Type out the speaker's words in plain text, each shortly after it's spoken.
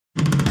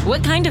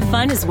What kind of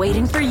fun is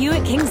waiting for you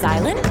at Kings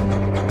Island?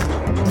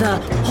 The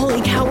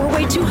holy cow, we're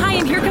way too high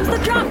and here comes the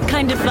drop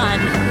kind of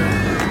fun.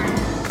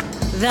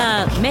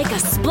 The make a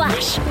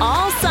splash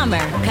all summer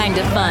kind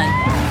of fun.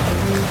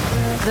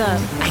 The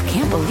I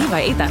can't believe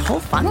I ate that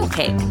whole funnel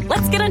cake.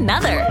 Let's get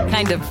another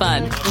kind of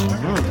fun.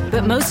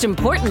 But most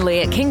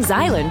importantly, at Kings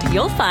Island,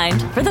 you'll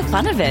find for the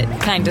fun of it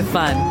kind of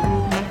fun.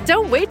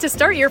 Don't wait to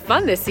start your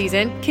fun this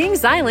season.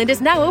 Kings Island is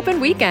now open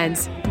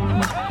weekends.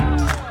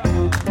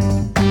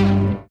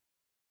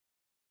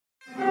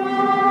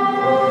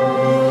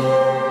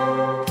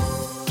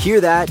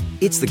 Hear that?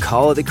 It's the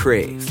call of the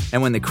Crave.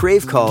 And when the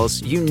Crave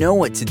calls, you know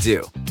what to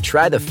do.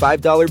 Try the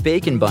 $5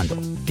 Bacon Bundle.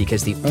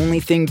 Because the only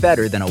thing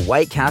better than a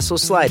White Castle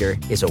slider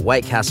is a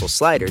White Castle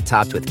slider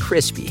topped with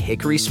crispy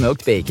hickory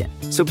smoked bacon.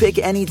 So pick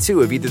any two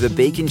of either the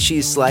Bacon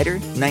Cheese Slider,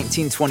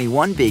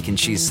 1921 Bacon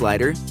Cheese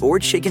Slider, or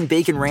Chicken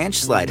Bacon Ranch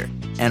Slider.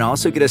 And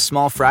also get a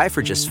small fry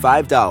for just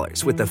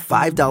 $5 with the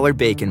 $5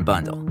 Bacon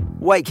Bundle.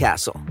 White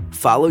Castle.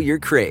 Follow your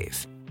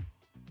Crave.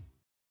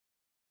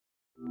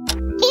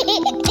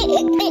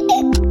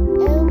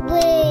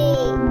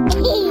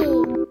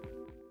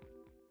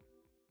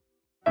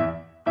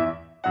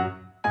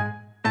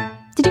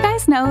 Did you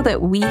guys know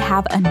that we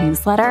have a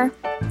newsletter?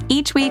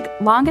 Each week,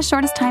 Longest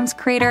Shortest Times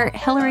creator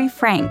Hillary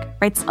Frank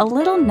writes a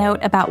little note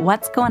about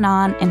what's going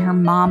on in her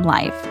mom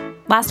life.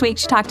 Last week,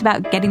 she talked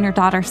about getting her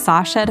daughter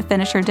Sasha to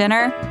finish her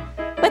dinner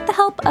with the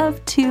help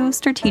of 2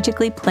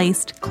 strategically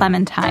placed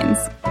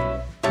clementines.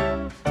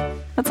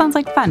 That sounds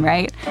like fun,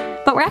 right?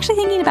 But we're actually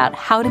thinking about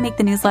how to make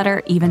the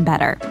newsletter even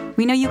better.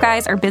 We know you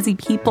guys are busy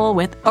people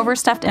with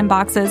overstuffed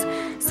inboxes,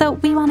 so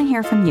we want to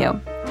hear from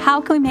you.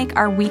 How can we make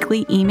our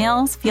weekly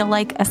emails feel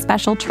like a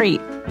special treat?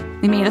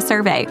 We made a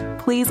survey.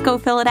 Please go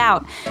fill it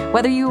out.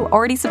 Whether you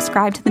already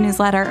subscribe to the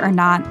newsletter or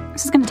not,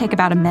 this is going to take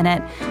about a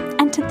minute.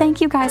 And to thank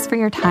you guys for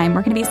your time,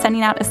 we're going to be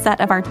sending out a set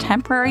of our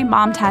temporary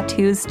mom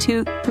tattoos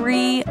to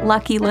 3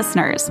 lucky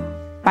listeners.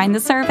 Find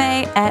the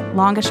survey at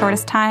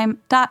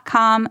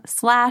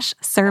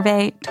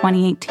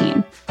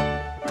longestshortesttime.com/survey2018.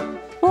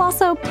 We'll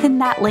also pin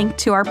that link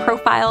to our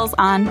profiles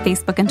on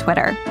Facebook and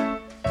Twitter.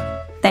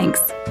 Thanks.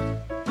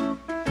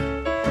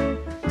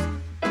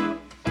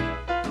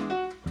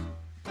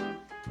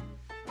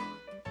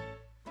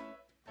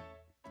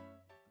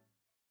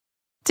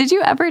 Did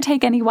you ever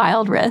take any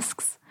wild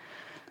risks?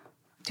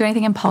 Do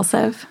anything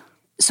impulsive?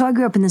 So I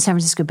grew up in the San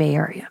Francisco Bay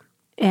Area,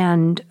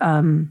 and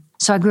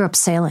so I grew up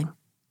sailing.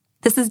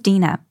 This is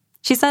Dina.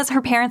 She says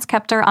her parents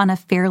kept her on a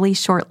fairly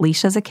short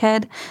leash as a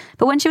kid,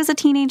 but when she was a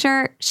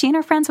teenager, she and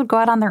her friends would go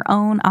out on their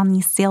own on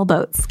these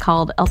sailboats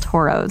called El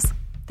Toros.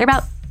 They're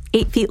about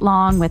 8 feet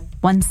long with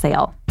 1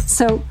 sail.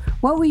 So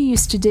what we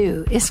used to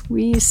do is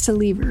we used to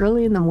leave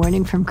early in the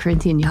morning from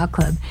Corinthian Yacht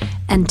Club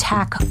and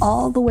tack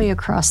all the way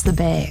across the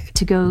bay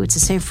to go to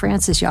St.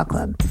 Francis Yacht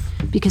Club.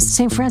 Because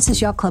St.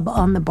 Francis Yacht Club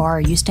on the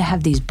bar used to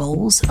have these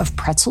bowls of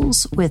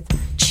pretzels with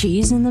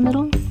cheese in the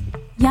middle.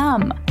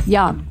 Yum.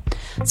 Yum.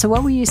 So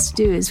what we used to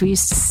do is we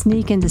used to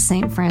sneak into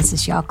St.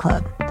 Francis Yacht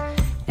Club,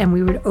 and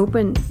we would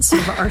open some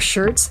of our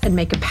shirts and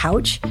make a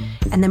pouch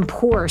and then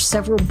pour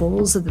several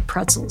bowls of the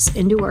pretzels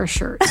into our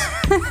shirts.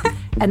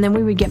 And then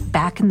we would get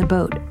back in the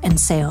boat and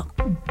sail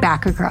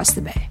back across the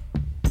bay.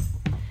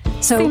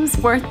 So seems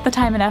worth the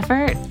time and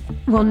effort.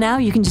 Well, now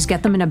you can just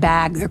get them in a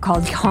bag. They're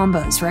called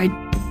combos, right?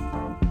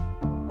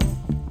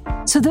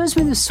 So those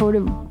were the sort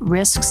of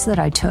risks that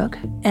I took.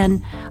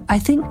 And I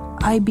think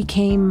I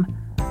became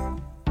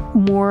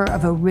more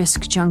of a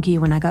risk junkie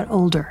when I got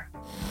older.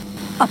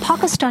 A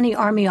Pakistani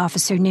army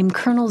officer named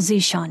Colonel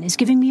Zishan is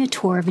giving me a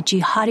tour of a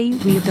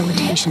jihadi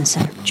rehabilitation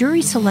center.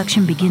 Jury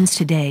selection begins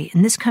today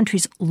in this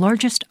country's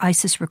largest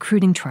ISIS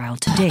recruiting trial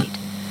to date.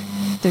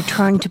 They're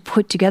trying to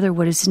put together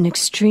what is an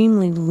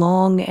extremely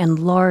long and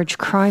large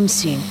crime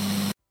scene.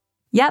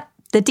 Yep,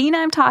 the Dina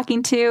I'm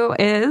talking to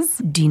is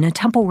Dina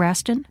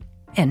Temple-Raston,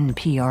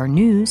 NPR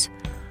News,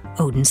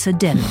 Odense,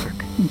 Denmark.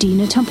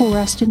 Dina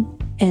Temple-Raston,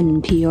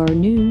 NPR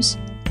News,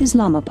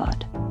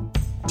 Islamabad.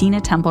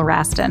 Dina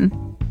Temple-Raston,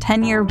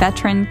 10-year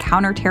veteran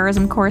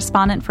counterterrorism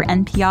correspondent for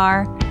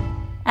NPR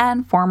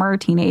and former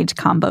teenage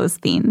combos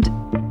fiend.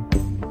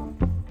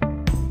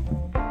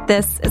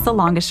 This is The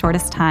Longest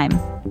Shortest Time.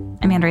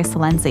 I'm Andrea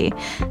Salenzi.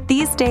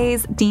 These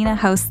days, Dina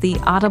hosts the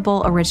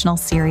Audible original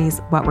series,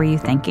 What Were You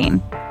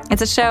Thinking?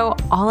 It's a show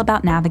all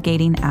about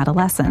navigating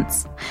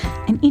adolescence.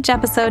 In each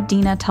episode,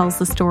 Dina tells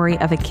the story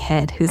of a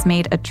kid who's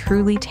made a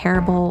truly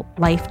terrible,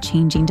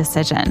 life-changing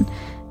decision.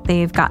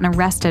 They've gotten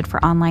arrested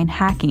for online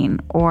hacking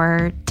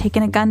or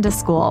taken a gun to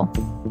school,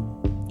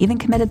 even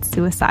committed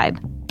suicide.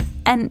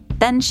 And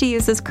then she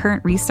uses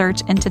current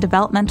research into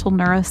developmental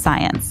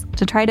neuroscience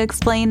to try to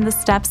explain the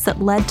steps that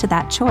led to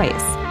that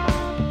choice.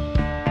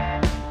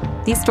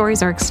 These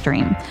stories are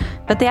extreme,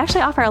 but they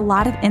actually offer a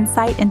lot of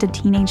insight into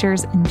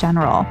teenagers in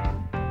general.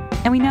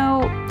 And we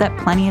know that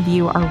plenty of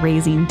you are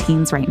raising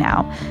teens right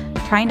now,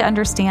 trying to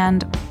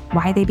understand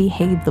why they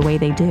behave the way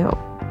they do.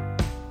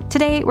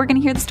 Today, we're going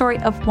to hear the story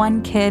of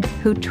one kid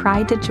who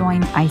tried to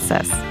join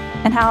ISIS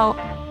and how,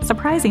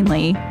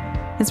 surprisingly,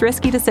 his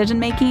risky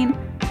decision-making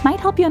might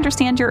help you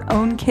understand your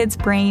own kid's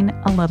brain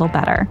a little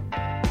better.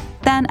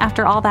 Then,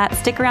 after all that,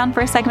 stick around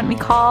for a segment we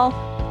call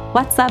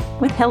What's Up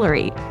with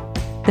Hillary,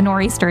 the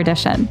Nor'easter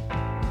edition.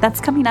 That's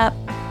coming up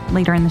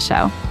later in the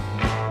show.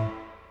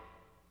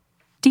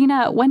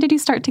 Dina, when did you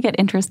start to get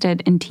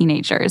interested in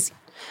teenagers?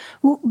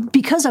 Well,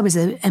 because I was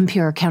an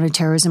NPR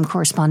counterterrorism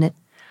correspondent,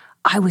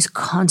 I was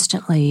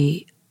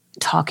constantly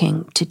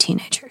talking to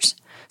teenagers.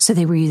 So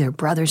they were either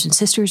brothers and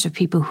sisters of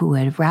people who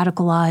had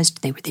radicalized.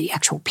 They were the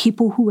actual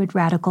people who had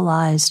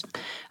radicalized.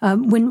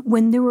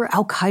 When there were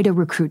al-Qaeda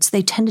recruits,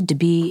 they tended to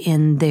be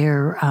in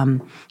their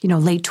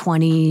late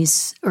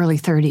 20s, early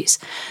 30s.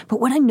 But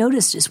what I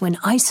noticed is when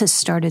ISIS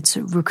started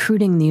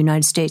recruiting the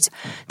United States,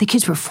 the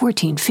kids were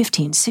 14,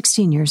 15,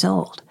 16 years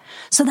old.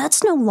 So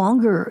that's no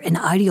longer an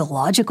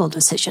ideological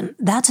decision.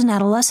 That's an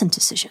adolescent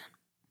decision.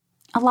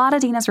 A lot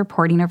of Dina's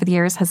reporting over the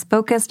years has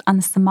focused on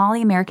the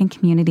Somali American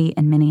community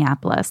in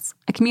Minneapolis,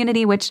 a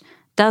community which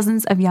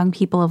dozens of young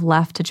people have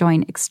left to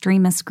join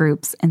extremist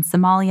groups in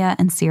Somalia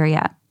and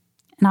Syria,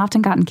 and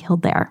often gotten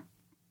killed there.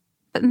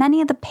 But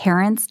many of the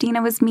parents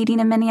Dina was meeting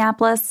in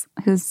Minneapolis,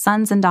 whose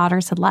sons and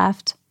daughters had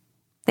left,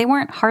 they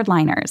weren't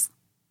hardliners.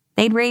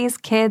 They'd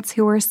raised kids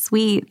who were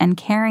sweet and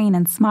caring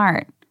and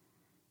smart.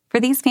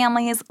 For these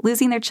families,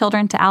 losing their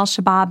children to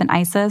al-Shabaab and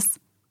ISIS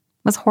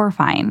was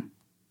horrifying.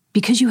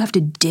 Because you have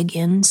to dig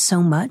in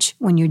so much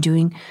when you're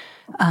doing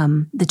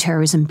the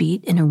terrorism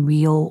beat in a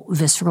real,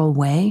 visceral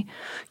way,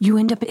 you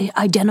end up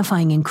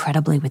identifying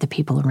incredibly with the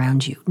people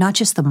around you, not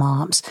just the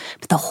moms,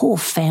 but the whole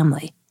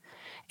family.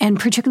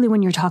 And particularly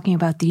when you're talking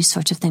about these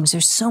sorts of things,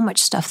 there's so much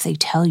stuff they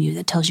tell you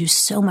that tells you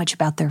so much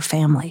about their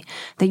family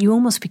that you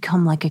almost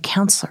become like a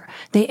counselor.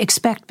 They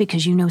expect,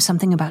 because you know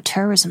something about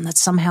terrorism, that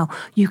somehow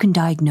you can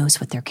diagnose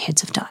what their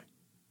kids have done.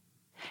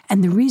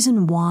 And the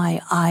reason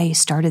why I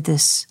started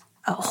this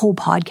whole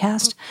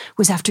podcast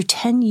was after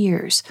 10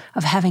 years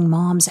of having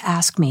moms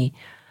ask me,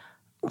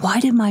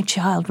 why did my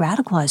child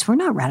radicalize? We're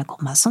not radical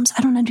Muslims.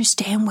 I don't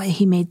understand why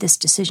he made this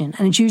decision.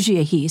 And it's usually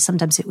a he.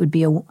 Sometimes it would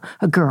be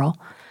a girl.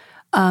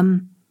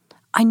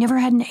 I never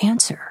had an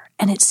answer.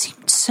 And it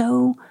seemed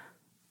so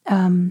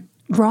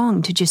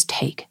wrong to just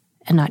take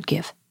and not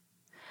give.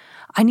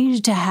 I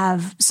needed to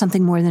have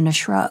something more than a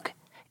shrug.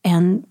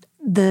 And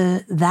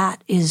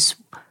that is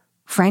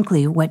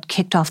frankly what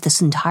kicked off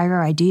this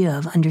entire idea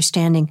of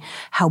understanding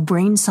how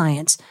brain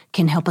science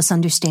can help us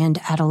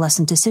understand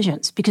adolescent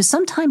decisions. Because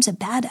sometimes a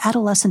bad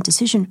adolescent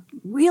decision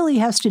really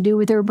has to do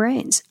with their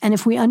brains. And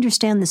if we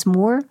understand this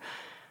more,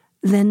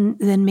 then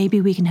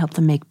maybe we can help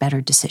them make better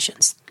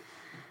decisions.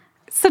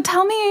 So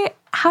tell me,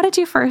 how did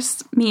you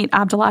first meet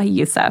Abdullahi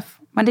Yusuf?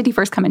 When did he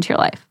first come into your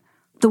life?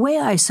 The way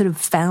I sort of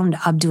found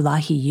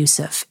Abdullahi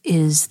Yusuf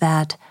is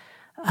that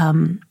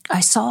I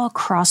saw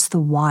across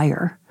the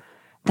wire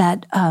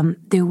that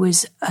there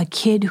was a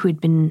kid who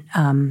had been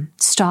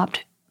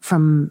stopped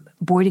from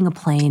boarding a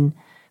plane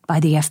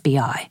by the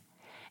FBI,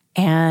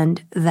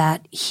 and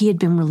that he had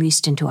been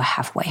released into a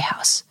halfway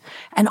house.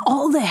 And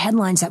all the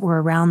headlines that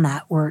were around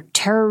that were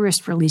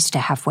terrorist released to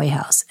halfway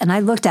house. And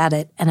I looked at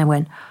it and I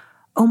went,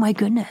 oh my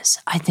goodness,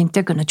 I think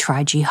they're going to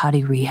try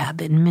jihadi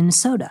rehab in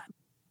Minnesota.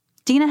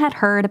 Dina had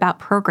heard about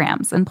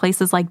programs in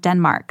places like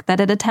Denmark that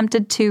had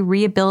attempted to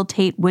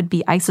rehabilitate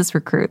would-be ISIS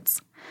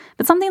recruits.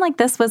 But something like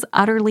this was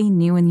utterly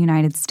new in the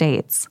United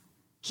States.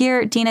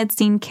 Here, Dina had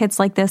seen kids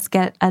like this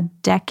get a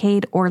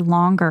decade or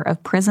longer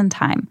of prison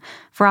time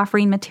for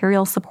offering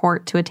material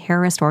support to a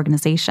terrorist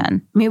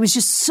organization. I mean, it was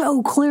just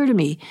so clear to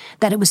me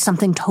that it was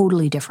something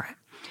totally different.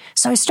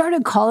 So I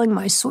started calling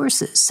my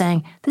sources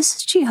saying, this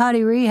is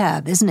jihadi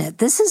rehab, isn't it?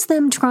 This is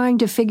them trying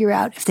to figure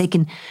out if they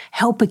can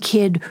help a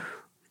kid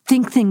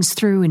think things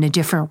through in a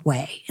different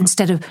way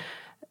instead of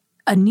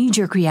a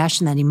knee-jerk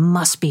reaction that he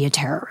must be a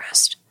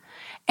terrorist.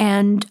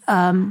 And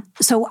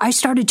so I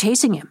started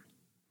chasing him.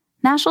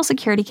 National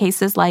security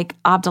cases like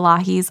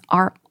Abdullahi's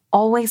are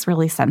always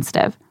really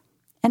sensitive.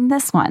 And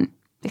this one,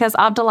 because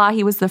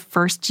Abdullahi was the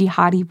first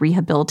jihadi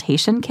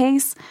rehabilitation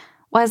case,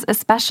 was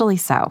especially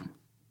so.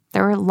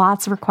 There were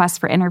lots of requests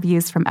for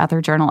interviews from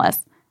other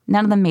journalists.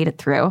 None of them made it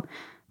through.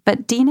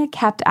 But Dina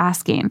kept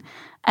asking.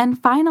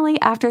 And finally,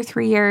 after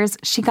 3 years,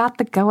 she got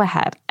the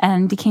go-ahead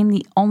and became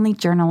the only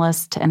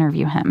journalist to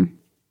interview him.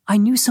 I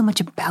knew so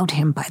much about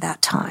him by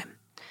that time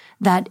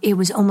that it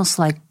was almost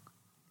like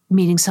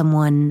meeting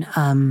someone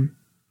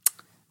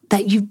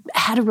that you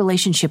had a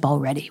relationship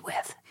already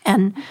with.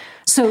 And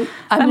so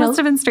that must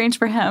have been strange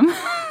for him.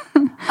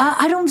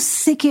 I don't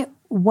think it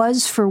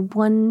was, for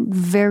one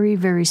very,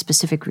 very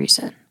specific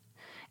reason.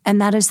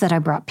 And that is that I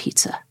brought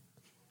pizza.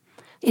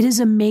 It is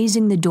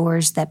amazing the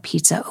doors that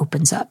pizza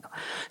opens up.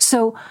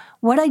 So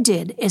what I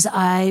did is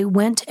I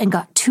went and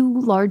got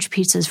 2 large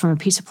pizzas from a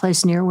pizza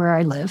place near where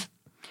I live.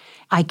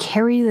 I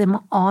carried them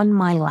on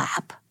my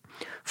lap,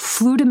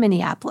 flew to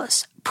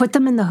Minneapolis, put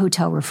them in the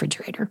hotel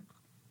refrigerator.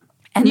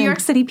 And New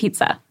York City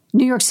pizza.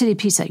 New York City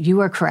pizza,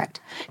 you are correct.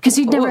 Because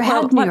he'd never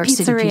had New York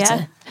City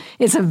pizza.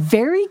 It's a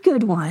very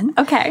good one.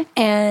 Okay.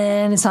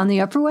 And it's on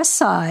the Upper West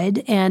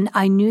Side. And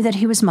I knew that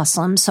he was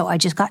Muslim, so I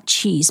just got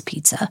cheese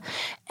pizza.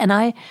 And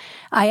I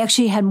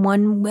actually had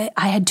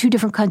I had two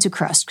different kinds of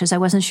crust because I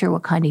wasn't sure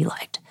what kind he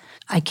liked.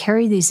 I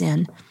carry these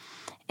in,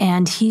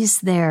 and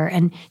he's there,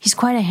 and he's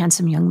quite a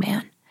handsome young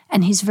man.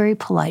 And he's very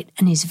polite,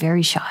 and he's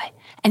very shy,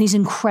 and he's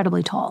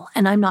incredibly tall,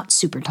 and I'm not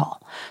super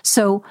tall.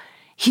 So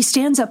he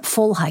stands up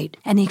full height,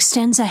 and he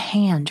extends a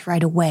hand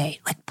right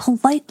away, like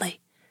politely,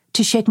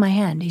 to shake my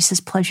hand. He says,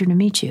 "Pleasure to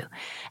meet you."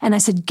 And I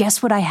said,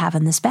 "Guess what I have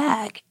in this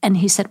bag?" And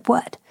he said,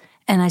 "What?"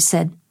 And I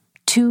said,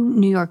 2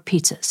 New York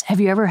pizzas. Have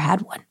you ever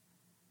had one?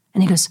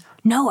 And he goes,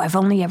 "No, I've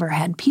only ever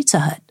had Pizza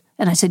Hut."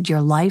 And I said,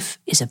 "Your life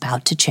is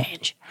about to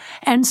change."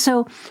 And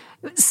so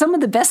some of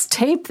the best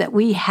tape that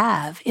we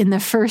have in the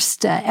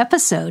first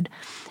episode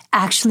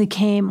actually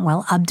came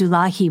while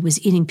Abdullahi was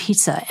eating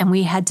pizza, and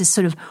we had to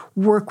sort of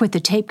work with the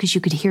tape because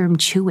you could hear him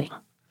chewing.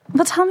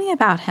 Well, tell me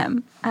about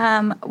him.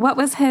 What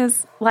was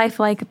his life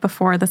like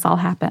before this all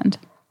happened?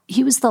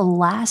 He was the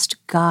last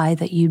guy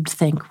that you'd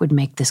think would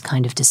make this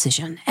kind of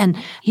decision. And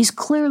he's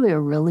clearly a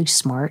really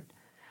smart,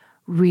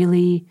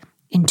 really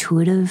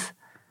intuitive,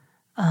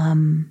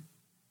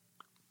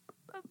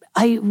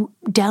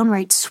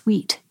 downright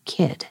sweet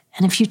kid.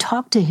 And if you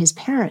talk to his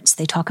parents,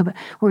 they talk about,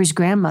 or his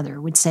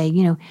grandmother would say,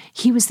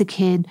 he was the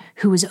kid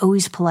who was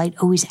always polite,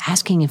 always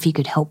asking if he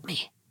could help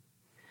me.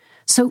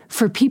 So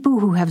for people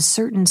who have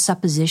certain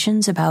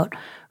suppositions about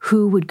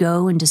who would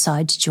go and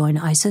decide to join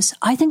ISIS,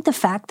 I think the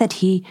fact that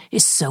he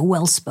is so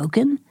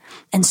well-spoken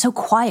and so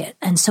quiet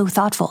and so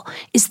thoughtful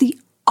is the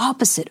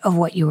opposite of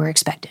what you were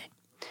expecting.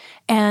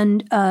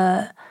 And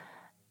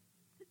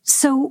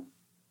so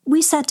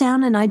we sat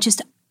down, and I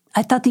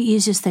thought the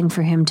easiest thing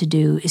for him to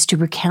do is to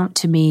recount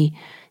to me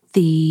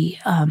the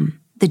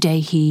day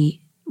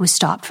he was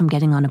stopped from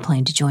getting on a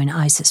plane to join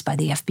ISIS by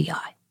the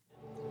FBI.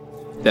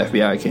 The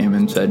FBI came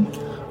and said,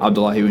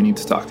 "Abdullahi, we need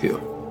to talk to you."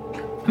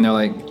 And they're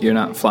like, "You're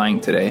not flying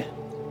today."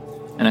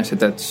 And I said,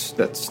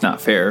 that's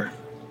not fair.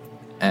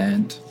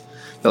 And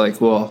they're like,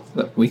 "Well,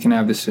 we can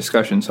have this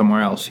discussion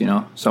somewhere else,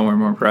 somewhere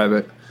more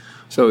private."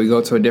 So we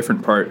go to a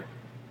different part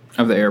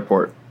of the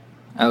airport.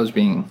 I was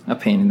being a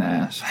pain in the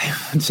ass, I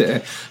would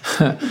say.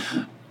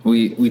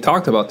 We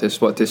talked about this,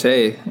 what to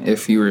say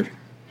if you were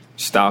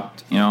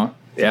stopped,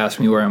 They asked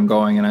me where I'm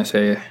going, and I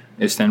say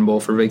Istanbul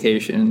for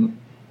vacation.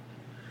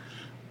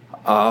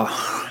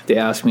 They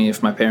asked me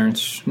if my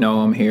parents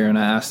know I'm here, and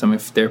I asked them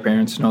if their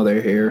parents know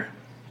they're here.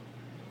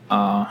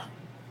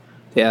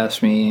 They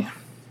asked me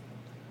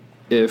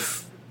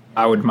if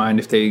I would mind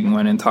if they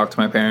went and talked to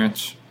my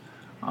parents.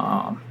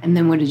 And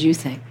then what did you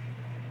think?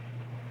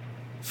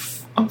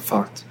 I'm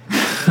fucked.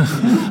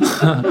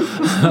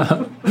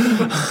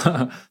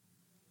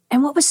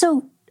 And what was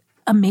so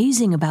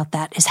amazing about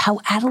that is how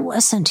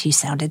adolescent he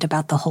sounded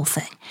about the whole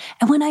thing.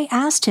 And when I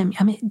asked him,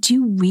 did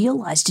you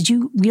realize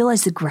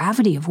the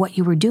gravity of what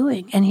you were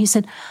doing? And he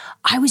said,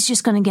 "I was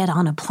just going to get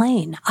on a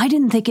plane. I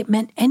didn't think it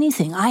meant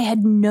anything. I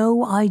had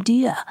no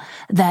idea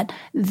that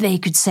they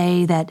could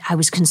say that I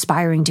was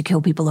conspiring to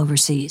kill people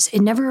overseas.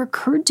 It never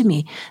occurred to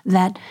me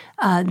that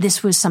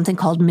this was something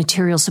called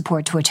material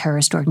support to a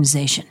terrorist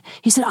organization."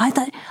 He said, I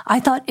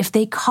thought if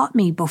they caught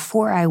me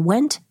before I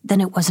went,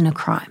 then it wasn't a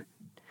crime.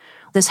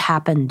 This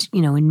happened,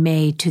 in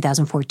May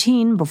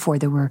 2014, before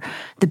there were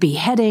the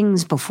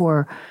beheadings,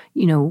 before,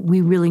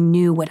 we really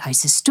knew what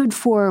ISIS stood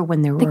for,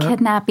 when there were... The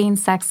kidnapping,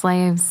 sex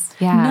slaves.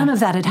 Yeah. None of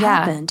that had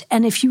happened.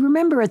 And if you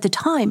remember at the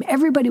time,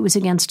 everybody was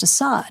against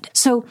Assad.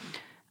 So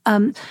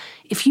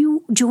if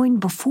you joined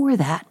before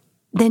that,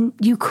 then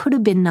you could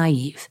have been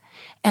naive.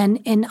 And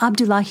in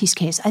Abdullahi's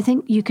case, I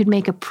think you could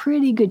make a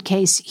pretty good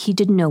case he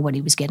didn't know what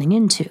he was getting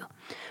into.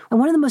 And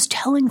one of the most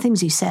telling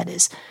things he said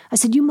is, I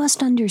said, "You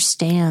must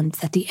understand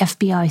that the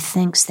FBI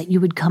thinks that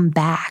you would come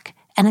back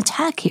and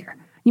attack here.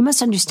 You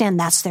must understand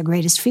that's their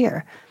greatest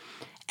fear."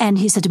 And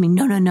he said to me,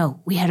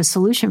 No, we had a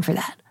solution for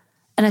that.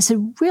 And I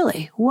said,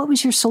 "Really? What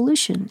was your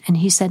solution?" And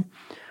he said,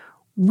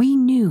 "We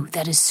knew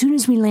that as soon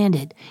as we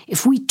landed,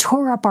 if we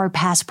tore up our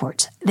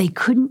passports, they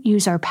couldn't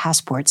use our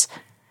passports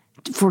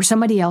for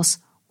somebody else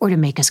or to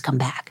make us come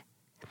back."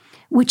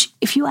 Which,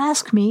 if you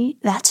ask me,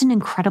 that's an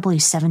incredibly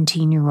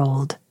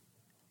 17-year-old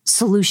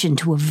solution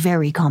to a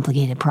very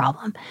complicated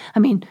problem.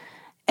 And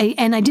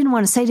I didn't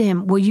want to say to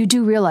him, "Well, you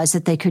do realize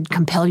that they could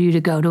compel you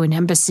to go to an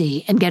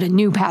embassy and get a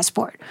new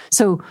passport.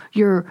 So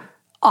your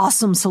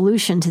awesome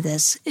solution to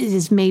this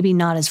is maybe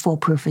not as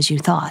foolproof as you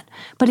thought."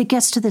 But it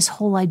gets to this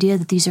whole idea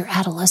that these are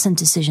adolescent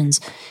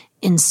decisions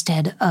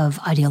instead of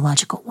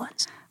ideological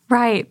ones.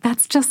 Right.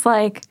 That's just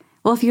like,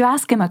 well, if you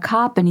ask him a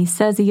cop and he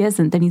says he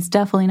isn't, then he's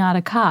definitely not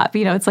a cop.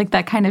 It's like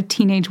that kind of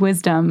teenage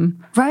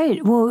wisdom.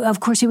 Right. Well, of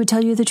course he would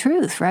tell you the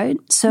truth, right?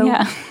 So,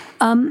 yeah.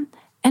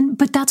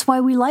 But that's why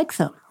we like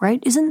them,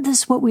 right? Isn't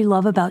this what we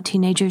love about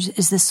teenagers,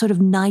 is this sort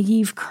of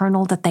naive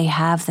kernel that they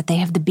have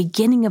the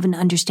beginning of an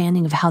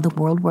understanding of how the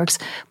world works,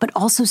 but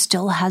also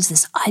still has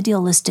this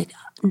idealistic,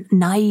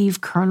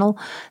 naive kernel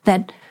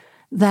that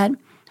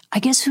I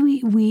guess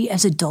we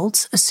as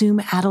adults assume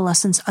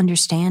adolescents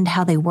understand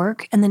how they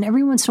work. And then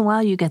every once in a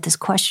while you get this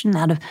question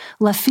out of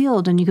left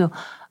field and you go,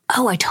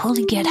 oh, I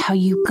totally get how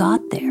you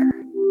got there.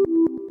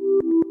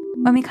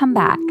 When we come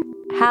back,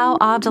 how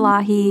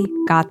Abdullahi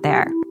got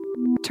there.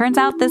 Turns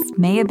out this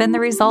may have been the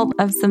result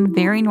of some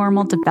very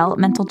normal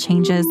developmental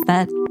changes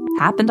that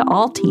happen to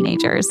all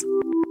teenagers,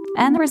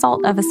 and the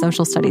result of a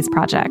social studies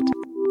project.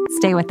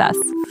 Stay with us.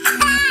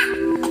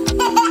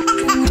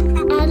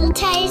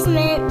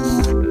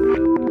 Advertisements.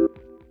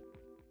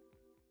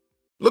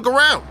 Look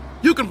around.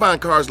 You can find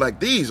cars like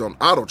these on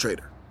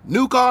AutoTrader.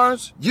 New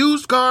cars,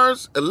 used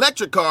cars,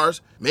 electric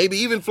cars, maybe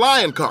even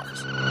flying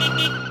cars.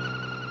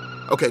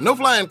 Okay, no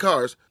flying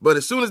cars, but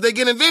as soon as they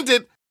get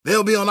invented,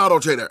 they'll be on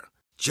AutoTrader.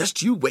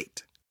 Just you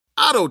wait.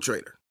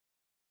 AutoTrader.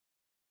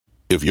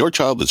 If your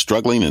child is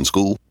struggling in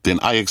school, then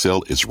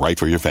IXL is right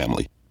for your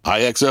family.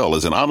 IXL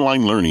is an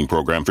online learning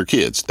program for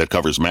kids that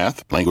covers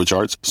math, language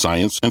arts,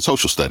 science, and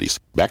social studies.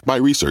 Backed by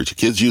research,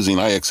 kids using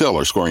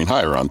IXL are scoring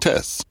higher on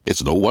tests.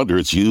 It's no wonder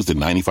it's used in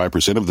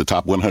 95% of the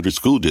top 100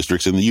 school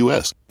districts in the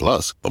U.S.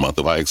 Plus, a month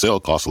of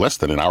IXL costs less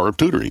than an hour of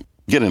tutoring.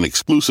 Get an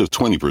exclusive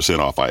 20%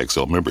 off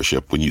IXL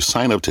membership when you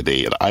sign up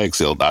today at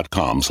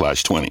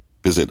IXL.com/20.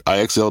 Visit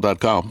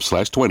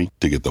IXL.com/20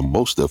 to get the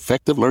most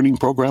effective learning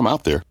program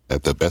out there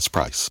at the best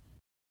price.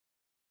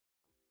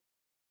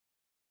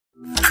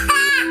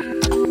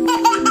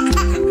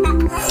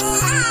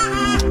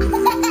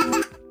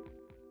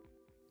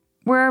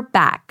 We're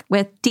back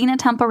with Dina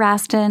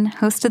Temple-Raston,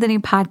 host of the new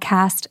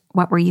podcast,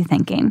 What Were You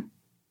Thinking?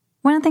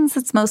 One of the things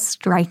that's most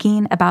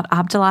striking about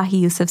Abdullahi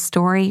Yusuf's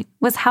story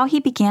was how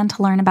he began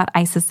to learn about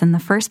ISIS in the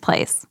first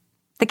place.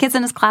 The kids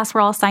in his class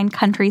were all assigned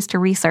countries to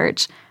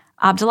research.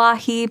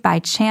 Abdullahi, by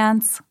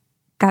chance,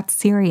 got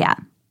Syria.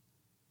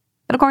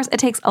 But of course, it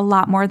takes a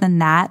lot more than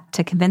that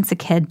to convince a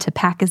kid to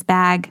pack his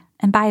bag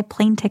and buy a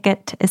plane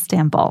ticket to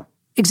Istanbul.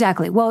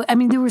 Exactly. Well, I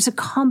mean, there was a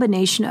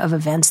combination of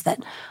events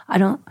that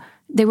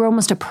they were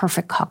almost a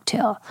perfect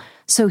cocktail.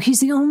 So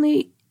he's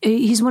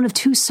one of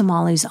two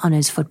Somalis on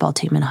his football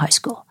team in high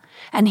school.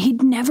 And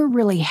he'd never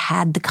really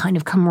had the kind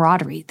of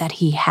camaraderie that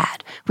he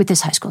had with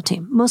this high school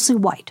team, mostly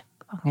white.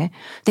 Okay.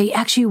 They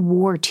actually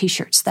wore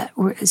T-shirts that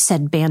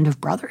said Band of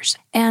Brothers.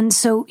 And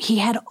so he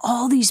had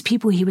all these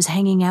people he was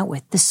hanging out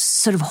with, this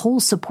sort of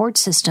whole support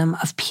system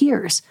of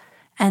peers.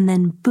 And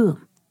then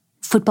boom,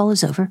 football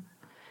is over.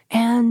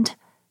 And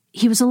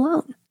he was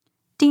alone.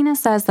 Dina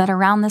says that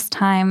around this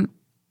time,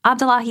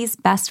 Abdullahi's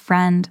best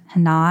friend,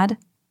 Hanad,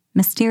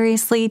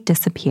 mysteriously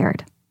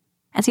disappeared.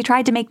 As he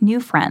tried to make new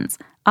friends,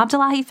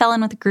 Abdullahi fell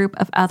in with a group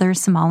of other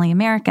Somali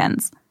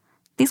Americans.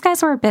 These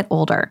guys were a bit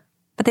older,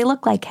 but they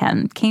looked like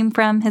him, came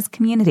from his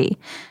community,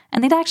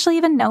 and they'd actually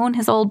even known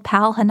his old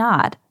pal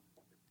Hanad.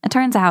 It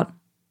turns out,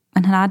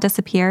 when Hanad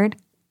disappeared,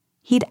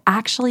 he'd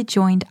actually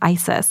joined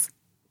ISIS.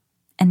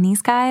 And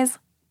these guys,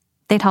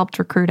 they'd helped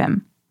recruit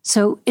him.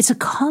 So it's a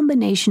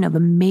combination of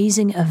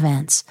amazing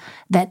events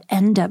that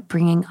end up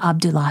bringing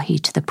Abdullahi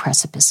to the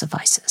precipice of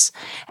ISIS.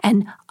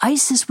 And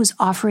ISIS was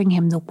offering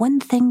him the one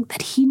thing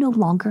that he no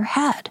longer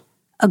had: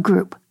 a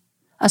group,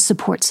 a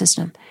support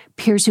system,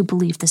 peers who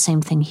believed the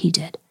same thing he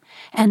did.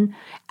 And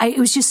it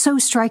was just so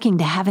striking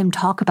to have him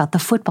talk about the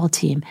football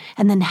team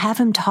and then have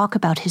him talk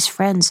about his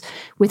friends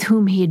with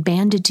whom he had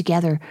banded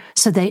together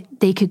so that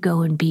they could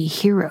go and be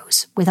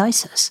heroes with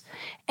ISIS.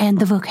 And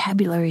the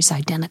vocabulary is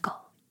identical.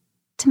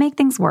 To make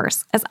things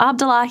worse, as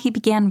Abdullahi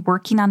began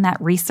working on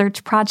that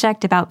research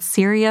project about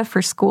Syria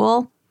for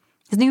school,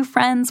 his new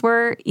friends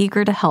were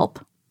eager to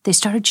help. They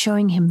started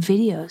showing him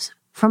videos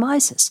from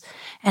ISIS.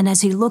 And as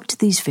he looked at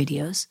these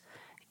videos,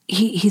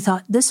 he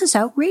thought, this is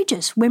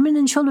outrageous. Women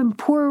and children,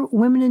 poor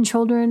women and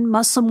children,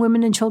 Muslim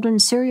women and children in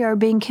Syria are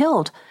being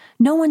killed.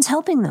 No one's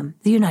helping them.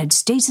 The United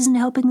States isn't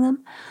helping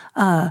them.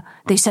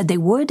 They said they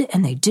would,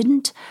 and they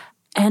didn't.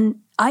 And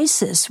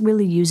ISIS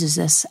really uses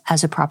this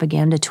as a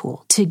propaganda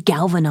tool to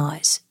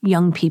galvanize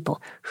young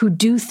people who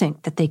do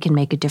think that they can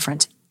make a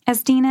difference.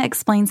 As Dina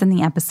explains in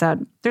the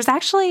episode, there's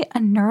actually a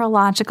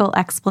neurological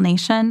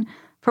explanation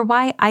for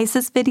why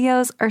ISIS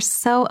videos are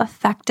so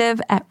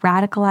effective at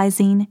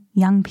radicalizing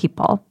young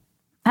people.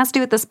 It has to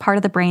do with this part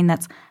of the brain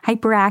that's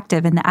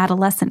hyperactive in the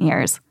adolescent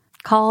years,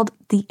 called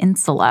the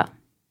insula.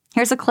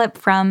 Here's a clip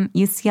from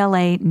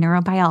UCLA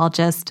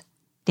neurobiologist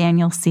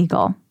Daniel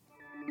Siegel.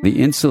 The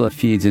insula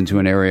feeds into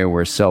an area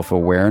where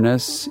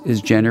self-awareness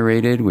is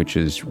generated, which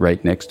is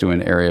right next to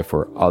an area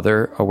for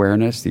other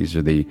awareness. These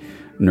are the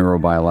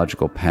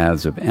neurobiological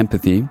paths of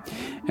empathy.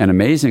 And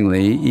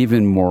amazingly,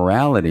 even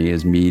morality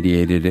is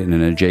mediated in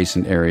an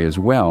adjacent area as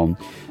well.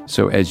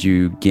 So as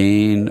you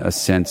gain a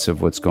sense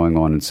of what's going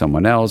on in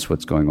someone else,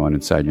 what's going on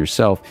inside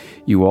yourself,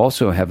 you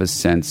also have a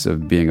sense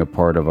of being a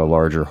part of a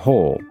larger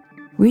whole.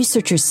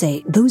 Researchers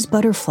say those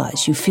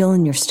butterflies you feel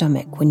in your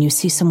stomach when you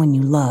see someone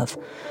you love,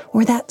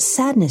 or that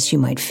sadness you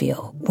might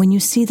feel when you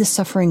see the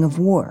suffering of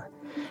war,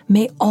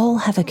 may all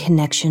have a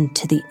connection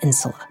to the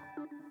insula.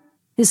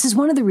 This is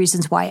one of the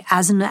reasons why,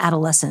 as an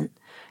adolescent,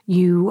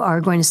 you are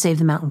going to save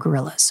the mountain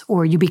gorillas,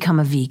 or you become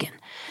a vegan.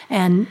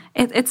 And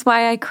it's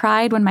why I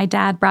cried when my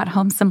dad brought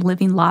home some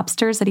living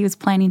lobsters that he was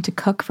planning to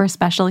cook for a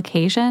special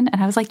occasion.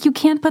 And I was like, you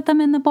can't put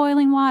them in the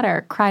boiling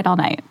water. Cried all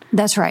night.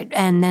 That's right.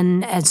 And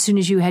then as soon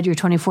as you had your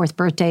 24th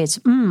birthday, it's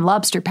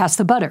lobster, pass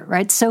the butter,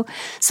 right? So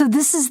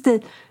this is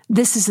the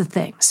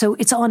thing. So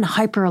it's on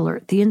hyper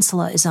alert. The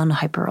insula is on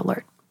hyper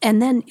alert.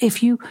 And then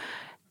if you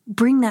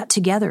bring that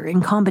together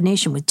in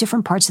combination with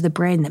different parts of the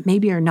brain that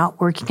maybe are not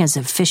working as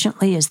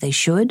efficiently as they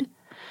should,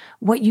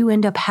 what you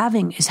end up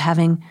having is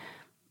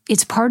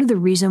it's part of the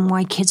reason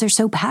why kids are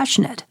so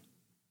passionate.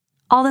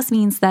 All this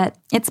means that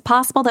it's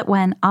possible that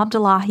when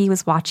Abdullahi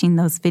was watching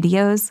those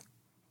videos,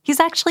 he's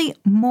actually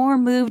more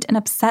moved and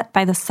upset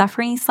by the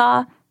suffering he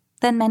saw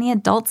than many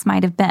adults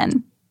might have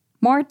been,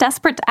 more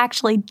desperate to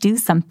actually do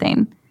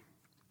something,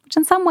 which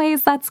in some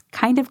ways that's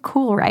kind of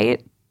cool,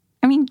 right?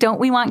 I mean, don't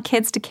we want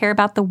kids to care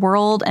about the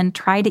world and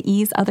try to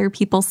ease other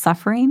people's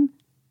suffering?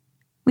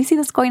 We see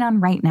this going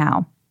on right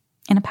now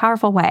in a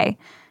powerful way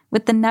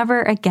with the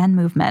Never Again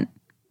movement.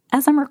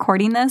 As I'm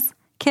recording this,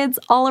 kids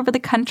all over the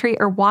country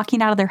are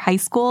walking out of their high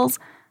schools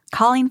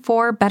calling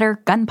for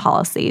better gun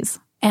policies.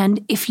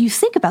 And if you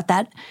think about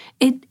that,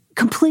 it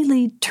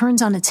completely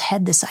turns on its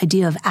head this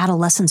idea of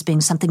adolescence being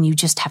something you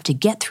just have to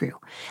get through.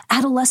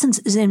 Adolescence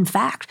is, in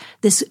fact,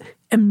 this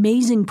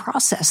amazing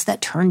process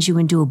that turns you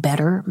into a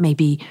better,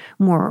 maybe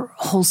more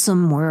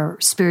wholesome, more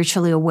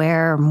spiritually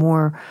aware,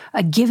 more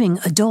a giving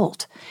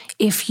adult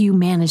if you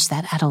manage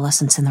that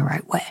adolescence in the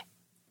right way.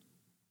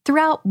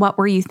 Throughout What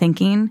Were You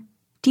Thinking?,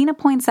 Dina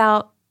points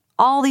out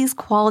all these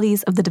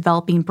qualities of the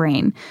developing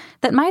brain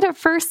that might at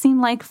first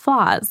seem like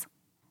flaws.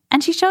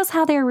 And she shows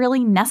how they're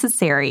really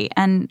necessary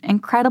and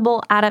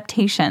incredible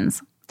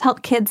adaptations to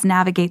help kids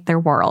navigate their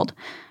world.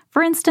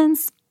 For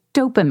instance,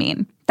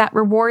 dopamine, that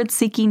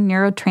reward-seeking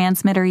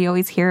neurotransmitter you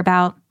always hear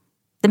about,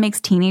 that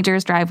makes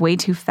teenagers drive way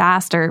too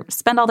fast or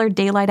spend all their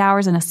daylight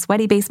hours in a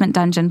sweaty basement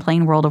dungeon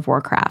playing World of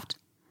Warcraft.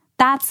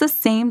 That's the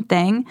same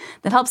thing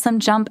that helps them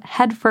jump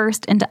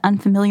headfirst into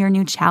unfamiliar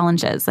new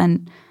challenges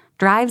and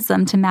drives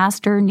them to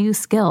master new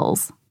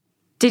skills.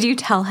 Did you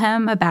tell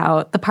him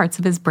about the parts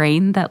of his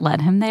brain that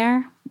led him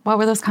there? What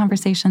were those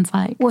conversations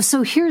like? Well,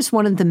 so here's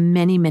one of the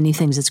many, many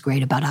things that's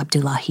great about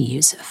Abdullahi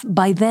Yusuf.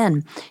 By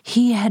then,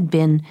 he had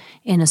been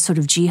in a sort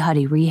of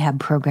jihadi rehab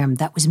program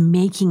that was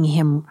making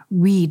him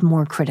read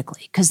more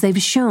critically, because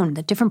they've shown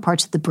that different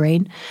parts of the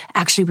brain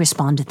actually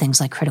respond to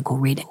things like critical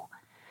reading.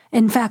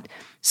 In fact,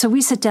 so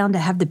we sit down to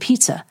have the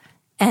pizza,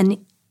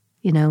 and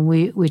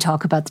we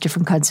talk about the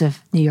different kinds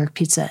of New York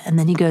pizza, and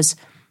then he goes,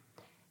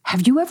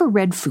 "Have you ever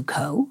read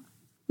Foucault?"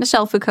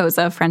 Michel Foucault is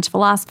a French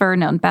philosopher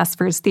known best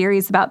for his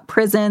theories about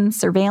prison,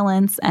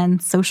 surveillance,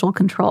 and social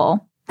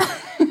control.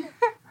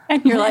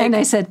 And you're like... And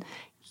I said,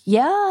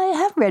 "Yeah, I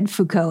have read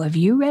Foucault. Have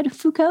you read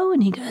Foucault?"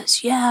 And he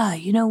goes, "Yeah,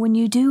 when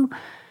you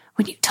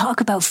talk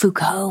about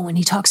Foucault, when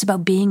he talks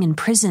about being in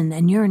prison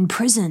and you're in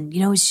prison,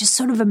 it's just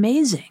sort of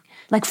amazing.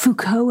 Like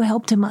Foucault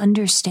helped him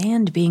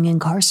understand being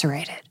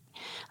incarcerated."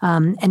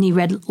 And he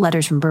read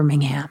Letters from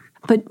Birmingham.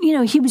 But,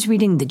 he was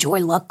reading the Joy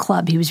Luck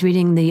Club. He was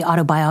reading the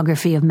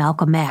autobiography of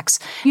Malcolm X.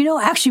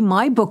 Actually,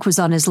 my book was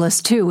on his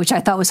list, too, which I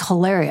thought was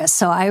hilarious.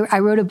 So I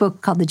wrote a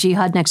book called The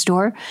Jihad Next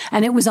Door,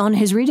 and it was on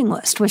his reading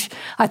list, which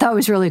I thought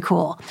was really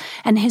cool.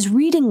 And his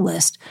reading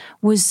list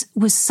was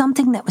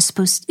something that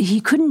was he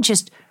couldn't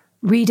just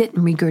read it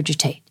and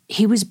regurgitate.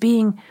 He was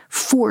being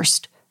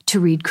forced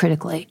to read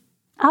critically.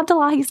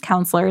 Abdullahi's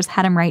counselors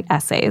had him write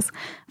essays,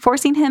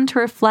 forcing him to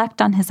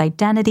reflect on his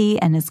identity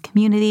and his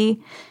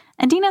community.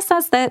 And Dina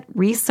says that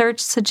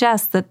research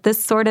suggests that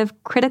this sort of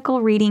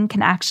critical reading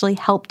can actually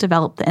help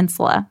develop the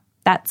insula,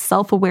 that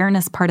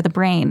self-awareness part of the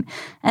brain,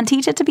 and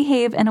teach it to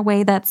behave in a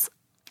way that's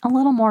a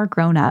little more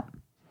grown up.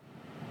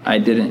 I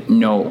didn't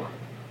know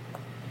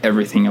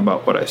everything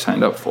about what I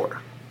signed up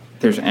for.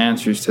 There's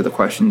answers to the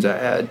questions I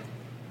had,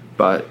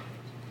 but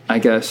I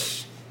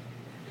guess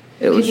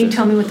it was... Can you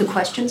tell me what the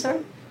questions are?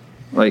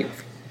 Like,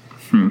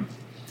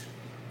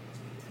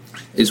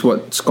 is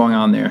what's going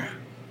on there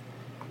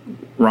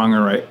wrong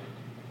or right?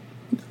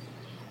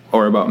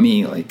 Or about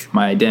me, like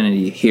my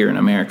identity here in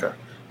America.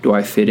 Do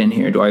I fit in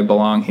here? Do I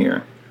belong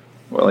here?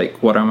 Or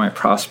like, what are my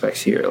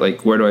prospects here?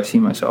 Like, where do I see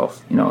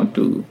myself?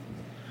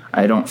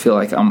 I don't feel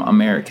like I'm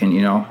American,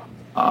 am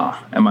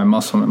I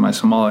Muslim? Am I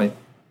Somali?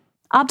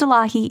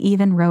 Abdullahi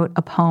even wrote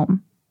a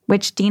poem,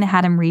 which Dina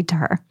had him read to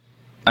her.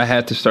 I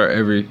had to start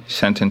every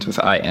sentence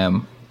with I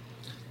am.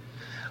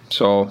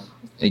 So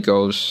it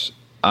goes,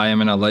 I am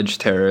an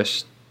alleged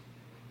terrorist.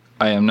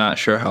 I am not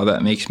sure how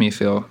that makes me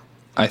feel.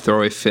 I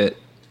throw a fit.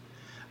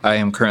 I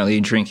am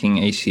currently drinking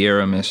a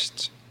Sierra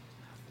Mist.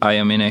 I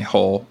am in a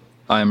hole.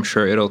 I am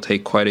sure it'll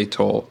take quite a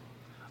toll.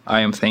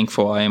 I am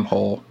thankful I am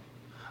whole.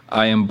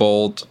 I am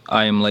bold.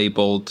 I am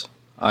labeled.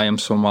 I am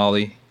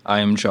Somali. I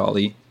am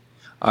jolly.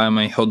 I am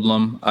a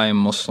hoodlum. I am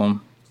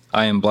Muslim.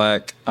 I am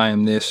black. I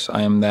am this.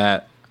 I am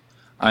that.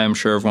 I am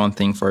sure of one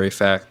thing for a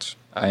fact.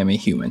 I am a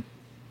human.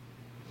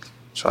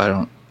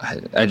 So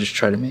I just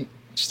try to make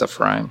stuff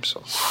rhyme,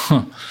 so.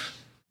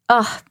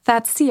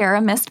 That Sierra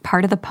Mist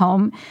part of the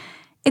poem.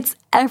 It's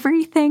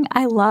everything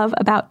I love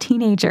about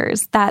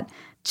teenagers, that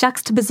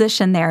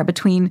juxtaposition there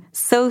between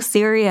so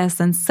serious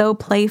and so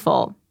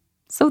playful,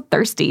 so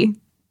thirsty.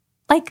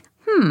 Like,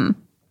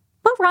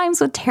 what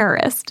rhymes with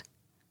terrorist?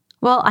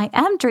 Well, I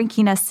am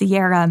drinking a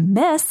Sierra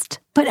Mist.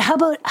 But how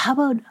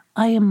about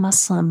I am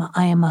Muslim,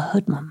 I am a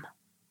hoodlum?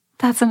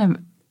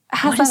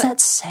 What does that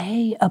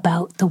say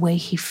about the way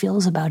he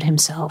feels about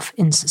himself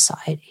in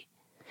society?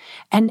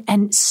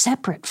 And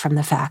separate from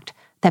the fact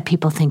that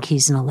people think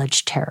he's an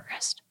alleged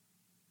terrorist.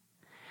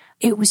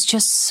 It was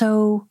just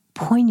so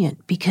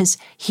poignant because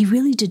he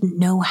really didn't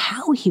know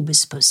how he was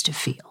supposed to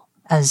feel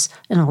as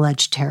an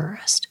alleged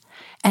terrorist.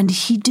 And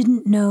he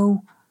didn't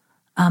know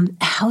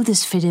how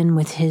this fit in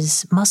with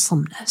his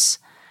Muslimness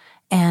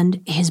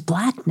and his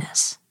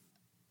blackness.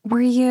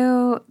 Were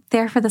you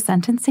there for the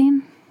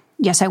sentencing?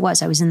 Yes, I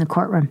was. I was in the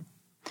courtroom.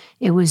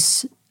 It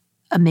was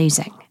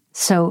amazing.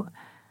 So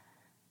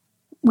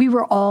we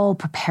were all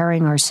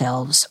preparing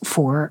ourselves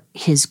for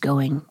his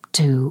going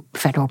to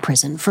federal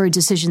prison for a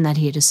decision that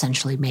he had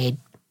essentially made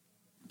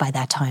by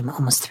that time,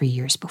 almost 3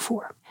 years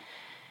before.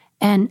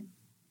 And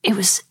it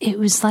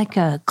was like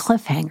a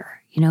cliffhanger.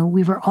 You know,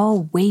 we were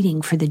all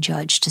waiting for the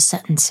judge to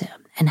sentence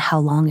him and how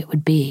long it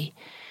would be.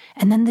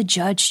 And then the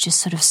judge just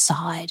sort of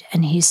sighed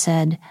and he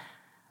said,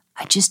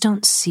 I just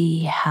don't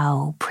see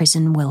how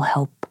prison will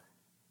help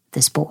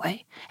this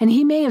boy. And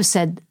he may have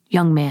said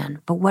young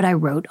man, but what I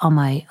wrote on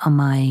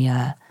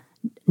my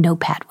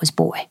notepad was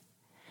boy.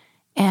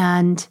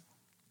 And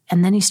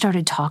then he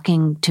started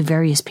talking to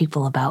various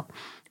people about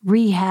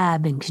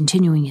rehab and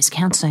continuing his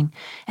counseling.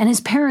 And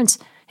his parents,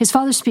 his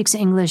father speaks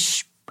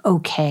English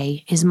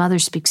okay. His mother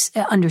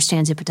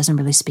understands it, but doesn't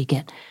really speak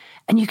it.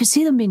 And you could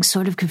see them being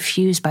sort of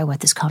confused by what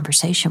this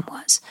conversation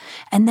was.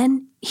 And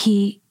then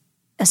he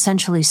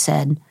essentially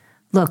said,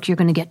 look, you're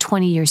going to get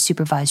 20 years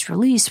supervised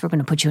release. We're going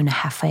to put you in a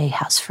halfway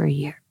house for a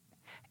year.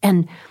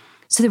 And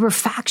so there were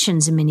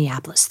factions in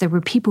Minneapolis. There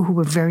were people who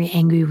were very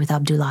angry with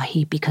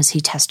Abdullahi because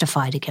he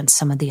testified against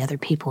some of the other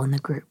people in the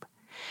group.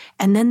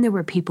 And then there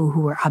were people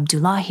who were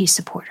Abdullahi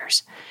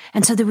supporters.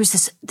 And so there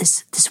was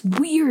this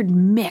weird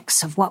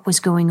mix of what was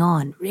going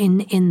on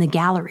in the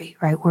gallery,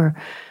 right, where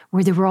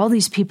there were all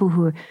these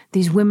people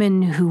these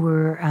women who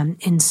were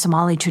in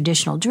Somali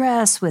traditional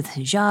dress with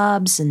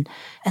hijabs, and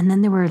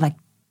then there were like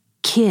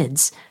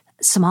kids,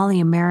 Somali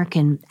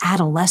American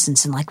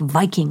adolescents in like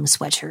Viking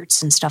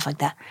sweatshirts and stuff like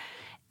that.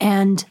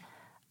 And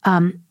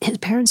his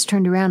parents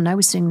turned around and I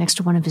was sitting next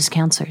to one of his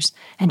counselors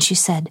and she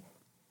said,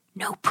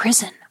 no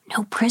prison,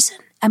 no prison.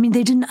 I mean,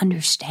 they didn't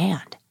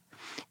understand,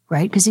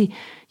 right? Because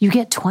you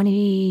get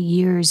 20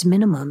 years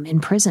minimum in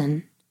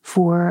prison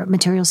for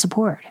material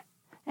support.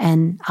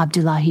 And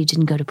Abdullahi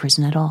didn't go to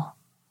prison at all.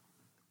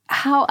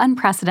 How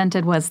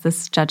unprecedented was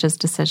this judge's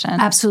decision?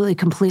 Absolutely,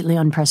 completely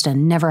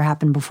unprecedented. Never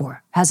happened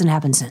before. Hasn't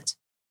happened since.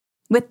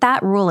 With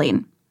that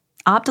ruling,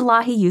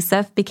 Abdullahi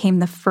Yusuf became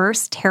the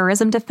first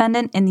terrorism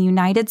defendant in the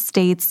United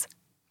States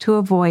to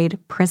avoid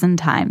prison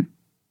time.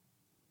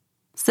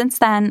 Since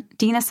then,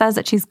 Dina says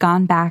that she's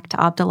gone back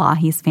to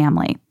Abdullahi's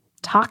family,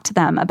 talked to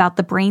them about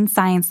the brain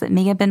science that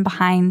may have been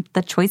behind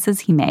the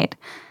choices he made,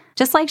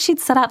 just like she'd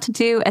set out to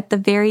do at the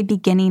very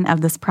beginning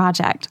of this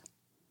project.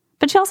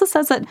 But she also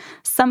says that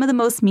some of the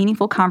most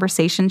meaningful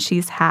conversations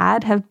she's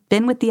had have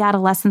been with the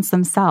adolescents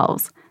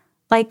themselves,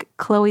 like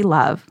Chloe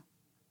Love,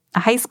 a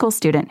high school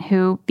student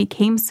who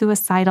became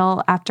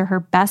suicidal after her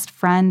best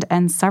friend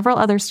and several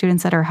other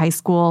students at her high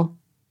school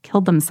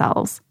killed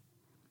themselves.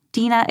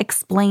 Dina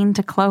explained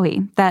to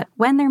Chloe that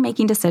when they're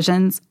making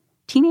decisions,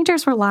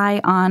 teenagers rely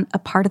on a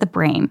part of the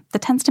brain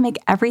that tends to make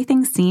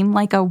everything seem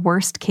like a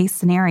worst-case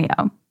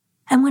scenario.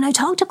 And when I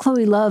talked to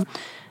Chloe Love,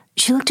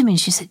 she looked at me and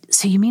she said,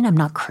 so you mean I'm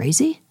not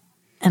crazy?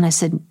 And I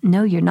said,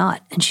 no, you're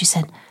not. And she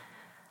said,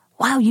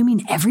 wow, you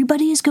mean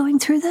everybody is going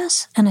through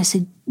this? And I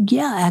said,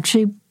 yeah,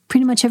 actually,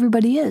 pretty much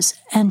everybody is.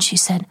 And she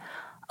said,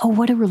 oh,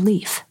 what a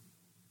relief.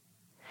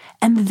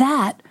 And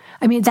that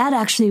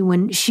actually,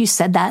 when she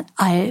said that,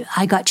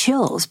 I got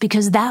chills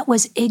because that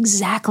was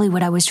exactly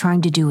what I was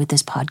trying to do with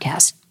this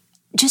podcast.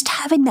 Just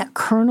having that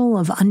kernel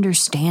of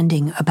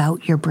understanding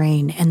about your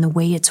brain and the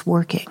way it's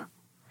working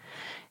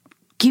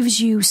gives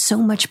you so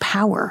much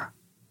power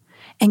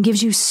and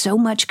gives you so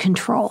much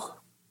control.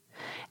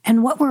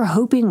 And what we're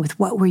hoping with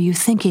What Were You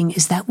Thinking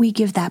is that we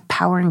give that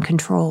power and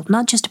control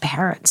not just to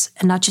parents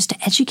and not just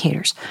to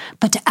educators,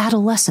 but to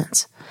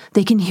adolescents.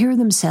 They can hear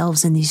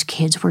themselves in these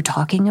kids we're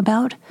talking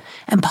about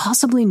and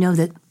possibly know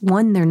that,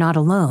 one, they're not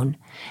alone,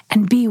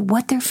 and B,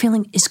 what they're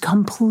feeling is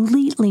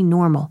completely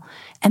normal,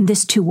 and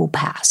this too will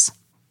pass.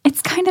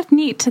 It's kind of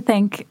neat to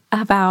think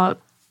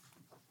about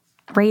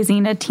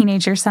raising a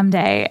teenager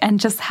someday and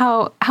just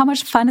how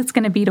much fun it's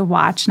going to be to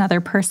watch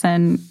another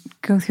person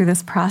go through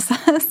this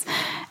process.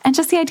 And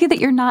just the idea that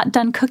you're not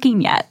done cooking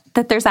yet,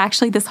 that there's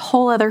actually this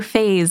whole other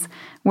phase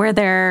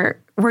where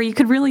you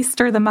could really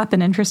stir them up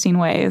in interesting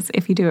ways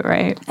if you do it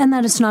right. And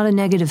that it's not a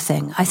negative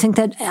thing. I think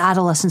that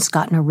adolescence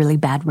gotten a really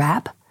bad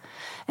rap.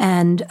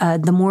 And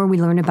the more we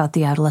learn about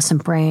the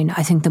adolescent brain,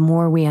 I think the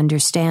more we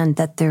understand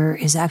that there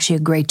is actually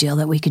a great deal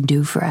that we can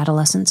do for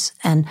adolescents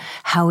and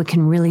how it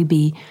can really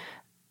be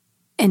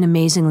an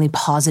amazingly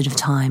positive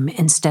time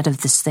instead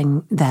of this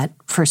thing that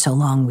for so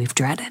long we've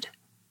dreaded.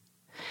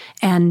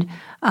 And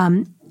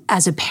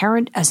as a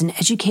parent, as an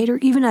educator,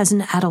 even as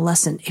an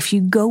adolescent, if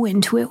you go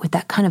into it with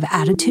that kind of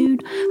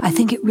attitude, I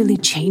think it really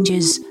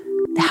changes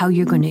how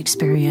you're going to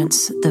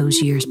experience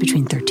those years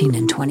between 13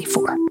 and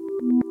 24.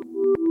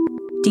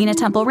 Dina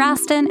Temple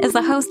Raston is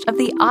the host of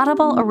the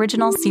Audible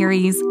original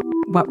series,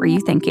 What Were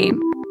You Thinking?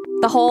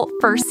 The whole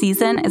first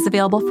season is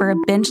available for a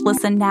binge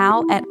listen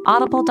now at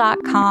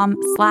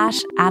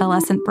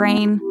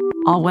audible.com/adolescentbrain,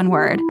 all one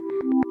word.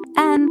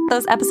 And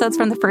those episodes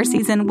from the first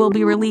season will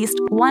be released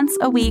once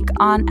a week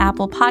on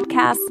Apple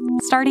Podcasts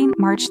starting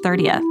March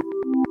 30th.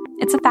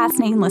 It's a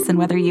fascinating listen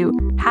whether you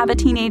have a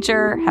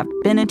teenager, have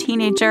been a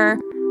teenager,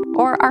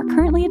 or are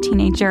currently a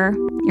teenager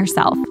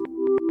yourself.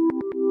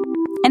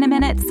 In a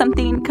minute,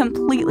 something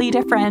completely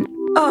different.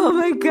 Oh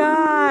my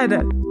God!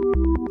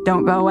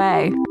 Don't go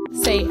away.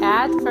 Say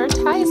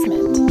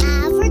advertisement.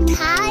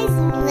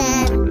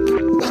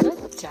 Advertisement.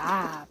 Good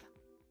job.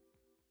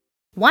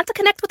 Want to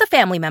connect with a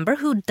family member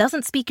who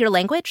doesn't speak your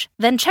language?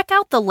 Then check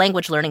out the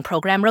language learning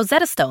program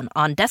Rosetta Stone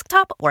on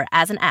desktop or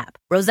as an app.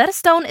 Rosetta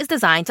Stone is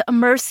designed to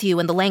immerse you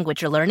in the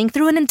language you're learning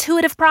through an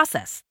intuitive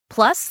process.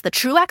 Plus, the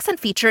True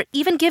Accent feature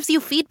even gives you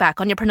feedback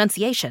on your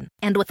pronunciation.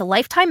 And with a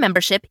lifetime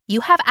membership,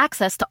 you have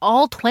access to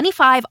all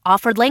 25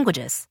 offered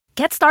languages.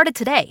 Get started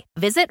today.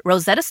 Visit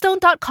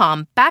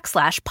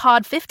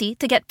rosettastone.com/pod50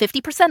 to get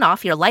 50%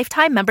 off your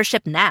lifetime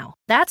membership now.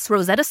 That's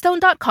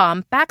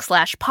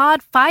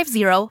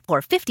rosettastone.com/pod50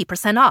 for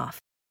 50%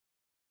 off.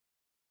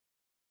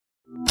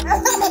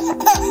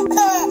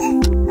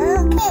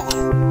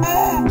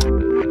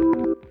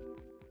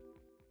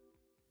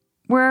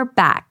 We're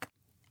back.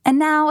 And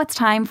now it's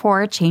time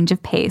for a change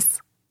of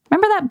pace.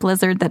 Remember that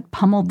blizzard that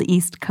pummeled the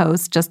East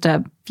Coast just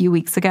a few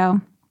weeks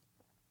ago?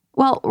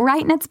 Well,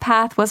 right in its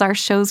path was our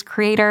show's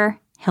creator,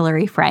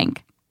 Hillary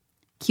Frank.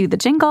 Cue the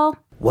jingle.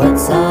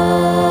 What's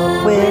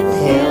up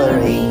with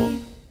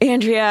Hillary?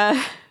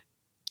 Andrea.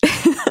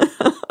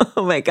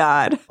 Oh my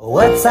God.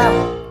 What's up?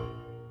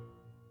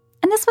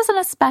 And this was an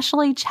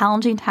especially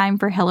challenging time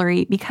for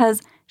Hillary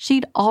because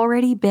she'd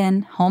already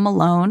been home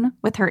alone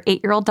with her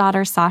 8-year-old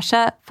daughter,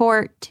 Sasha,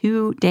 for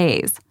 2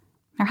 days.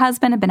 Her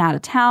husband had been out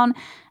of town,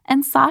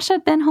 and Sasha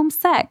had been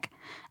homesick.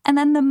 And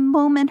then the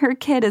moment her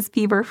kid is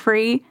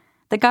fever-free,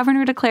 the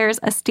governor declares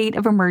a state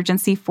of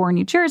emergency for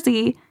New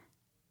Jersey,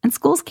 and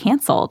school's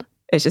canceled.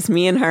 It's just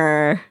me and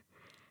her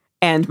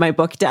and my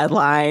book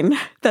deadline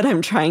that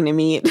I'm trying to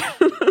meet.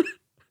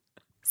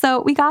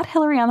 So we got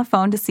Hillary on the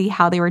phone to see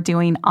how they were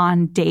doing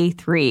on day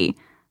 3.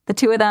 The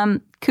two of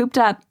them cooped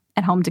up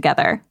at home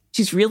together.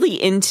 She's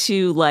really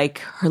into like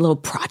her little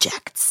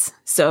projects.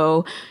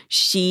 So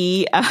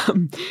she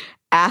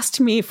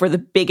asked me for the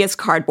biggest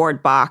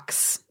cardboard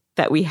box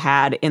that we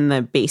had in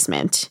the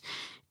basement.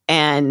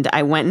 And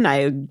I went and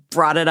I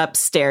brought it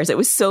upstairs. It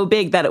was so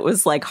big that it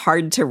was like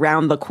hard to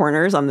round the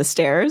corners on the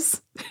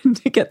stairs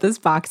to get this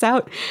box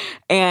out.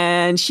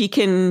 And she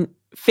can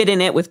fit in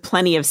it with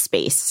plenty of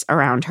space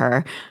around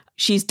her.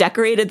 She's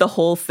decorated the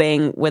whole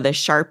thing with a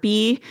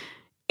Sharpie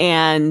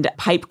and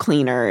pipe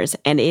cleaners,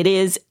 and it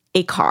is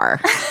a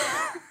car.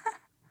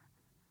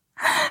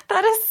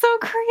 That is so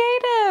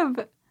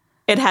creative.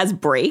 It has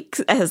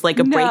brakes. It has like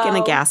a brake and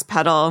a gas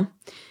pedal.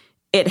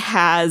 It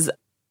has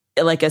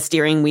like a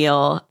steering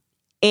wheel.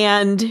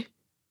 And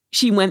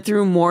she went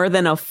through more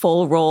than a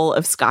full roll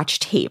of Scotch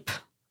tape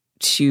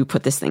to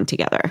put this thing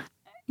together.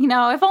 You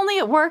know, if only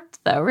it worked,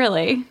 though,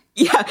 really.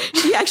 Yeah,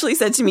 she actually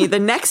said to me, the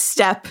next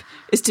step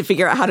is to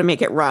figure out how to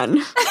make it run.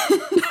 Is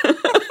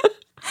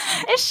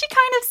she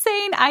kind of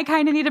saying, I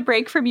kind of need a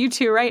break from you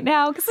two right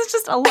now? Because it's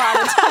just a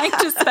lot of time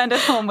to spend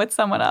at home with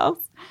someone else.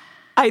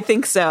 I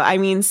think so. I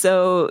mean,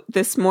 so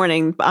this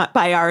morning,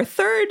 by our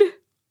third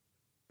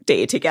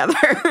day together,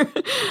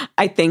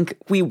 I think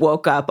we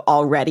woke up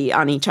already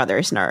on each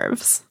other's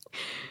nerves.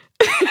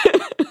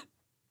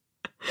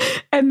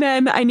 And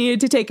then I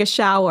needed to take a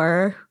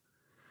shower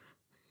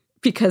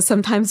because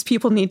sometimes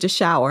people need to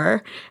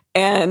shower.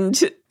 And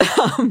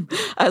I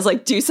was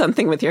like, do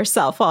something with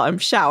yourself while I'm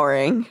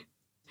showering.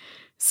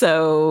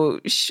 So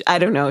I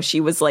don't know.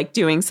 She was like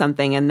doing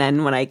something. And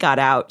then when I got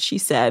out, she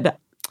said,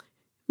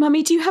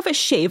 Mommy, do you have a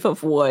shave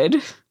of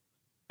wood?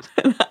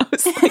 And I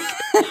was like,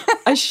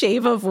 a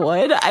shave of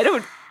wood?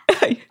 I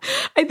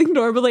think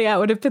normally I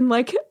would have been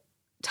like,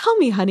 tell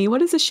me, honey,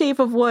 what is a shave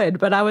of wood?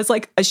 But I was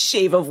like, a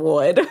shave of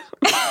wood?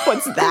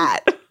 What's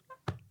that?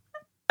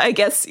 I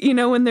guess, you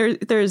know, when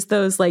there's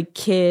those like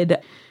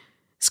kid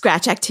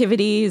scratch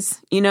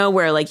activities, you know,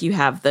 where like you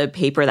have the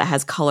paper that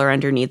has color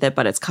underneath it,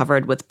 but it's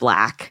covered with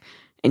black.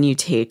 And you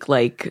take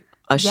like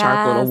a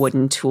sharp little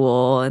wooden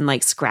tool and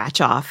like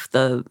scratch off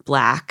the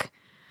black.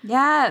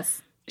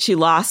 Yes. She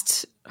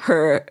lost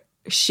her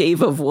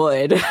shave of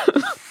wood.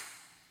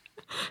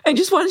 I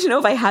just wanted to know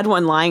if I had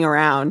one lying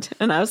around.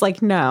 And I was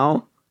like,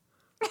 no,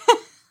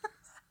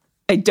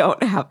 I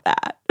don't have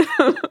that.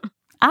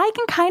 I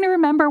can kind of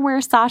remember where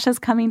Sasha's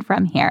coming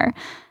from here.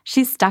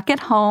 She's stuck at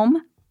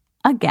home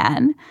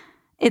again.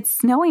 It's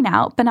snowing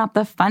out, but not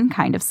the fun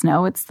kind of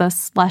snow. It's the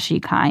slushy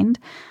kind.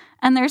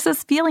 And there's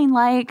this feeling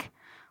like,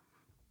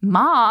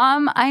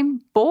 Mom,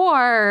 I'm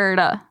bored.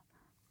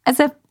 As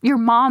if your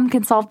mom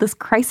can solve this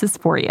crisis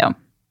for you.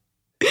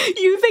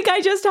 You think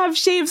I just have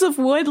shaves of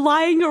wood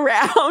lying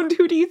around?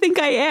 Who do you think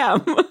I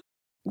am?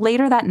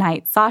 Later that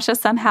night, Sasha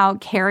somehow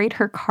carried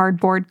her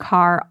cardboard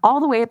car all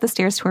the way up the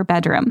stairs to her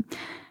bedroom.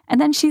 And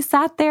then she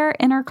sat there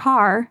in her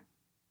car,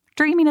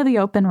 dreaming of the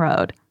open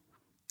road.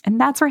 And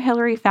that's where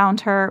Hillary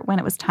found her when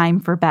it was time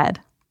for bed.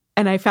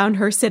 And I found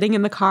her sitting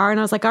in the car, and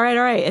I was like, all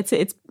right.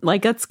 It's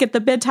like, let's get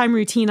the bedtime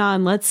routine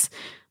on. Let's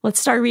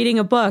start reading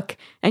a book.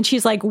 And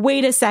she's like,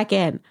 wait a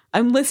second.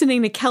 I'm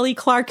listening to Kelly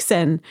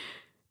Clarkson.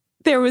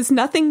 There was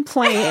nothing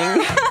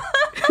playing.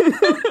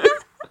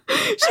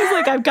 She's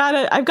like, I've got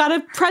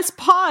to press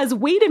pause.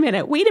 Wait a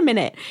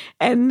minute.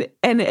 And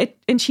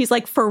she's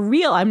like, for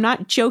real, I'm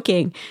not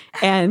joking.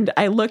 And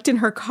I looked in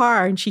her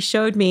car and she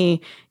showed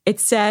me, it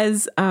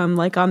says,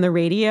 like on the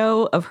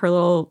radio of her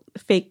little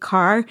fake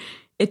car,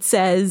 it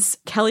says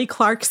Kelly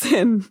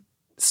Clarkson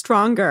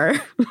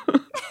Stronger.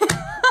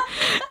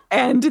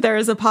 And there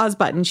is a pause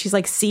button. She's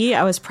like, see,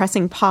 I was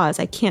pressing pause.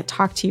 I can't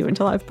talk to you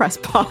until I've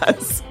pressed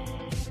pause.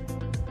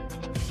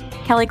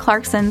 Kelly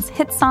Clarkson's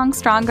hit song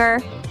Stronger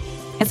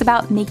is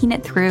about making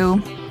it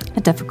through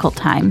a difficult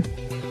time.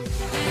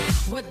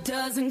 What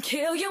doesn't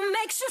kill you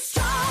makes you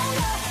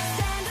stronger.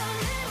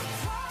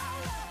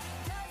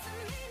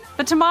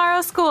 But tomorrow,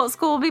 school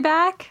will be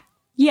back?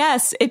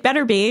 Yes, it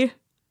better be.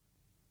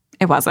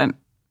 It wasn't.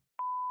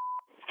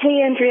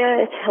 Hey,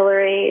 Andrea, it's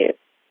Hillary.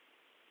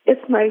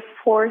 It's my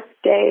 4th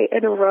day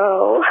in a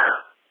row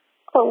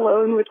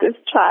alone with this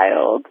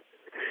child.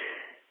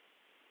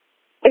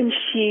 And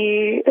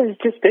she has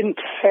just been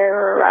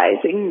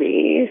terrorizing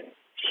me.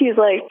 She's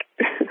like,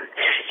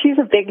 she's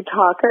a big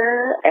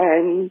talker,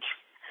 and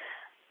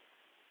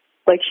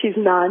like she's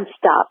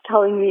nonstop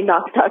telling me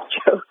knock-knock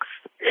jokes,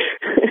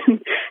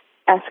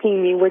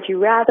 asking me would you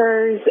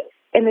rathers,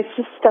 and it's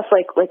just stuff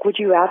like would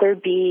you rather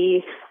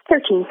be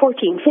 13,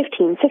 14,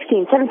 15,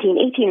 16, 17,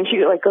 18, and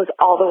she like goes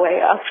all the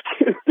way up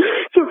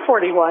to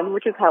 41,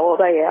 which is how old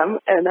I am,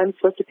 and I'm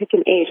supposed to pick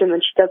an age, and then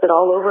she does it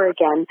all over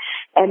again,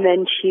 and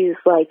then she's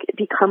like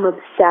become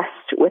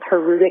obsessed with her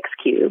Rubik's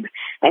Cube,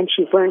 and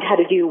she's learned how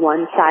to do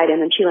one side,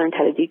 and then she learned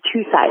how to do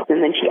two sides,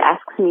 and then she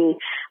asks me,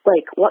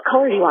 like, what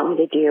color do you want me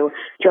to do?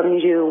 Do you want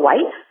me to do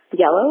white,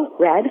 yellow,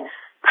 red,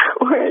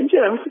 orange?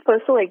 And I'm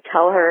supposed to like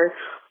tell her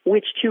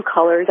which 2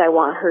 colors I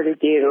want her to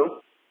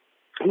do.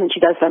 And then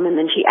she does them, and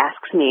then she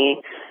asks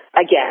me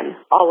again,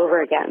 all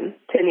over again,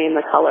 to name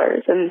the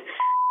colors. And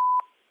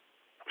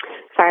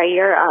sorry,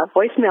 your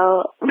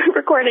voicemail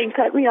recording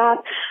cut me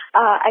off.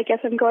 I guess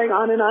I'm going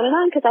on and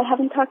on because I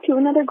haven't talked to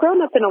another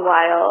grown-up in a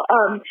while.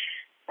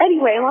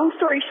 Anyway, long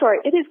story short,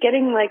 it is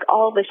getting like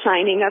all the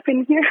shining up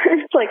in here.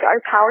 It's like our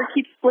power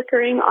keeps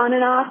flickering on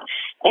and off,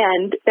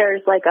 and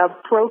there's like a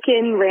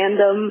broken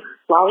random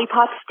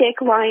lollipop stick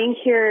lying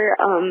here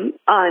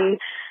on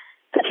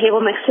the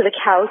table next to the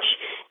couch,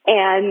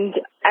 and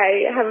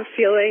I have a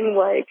feeling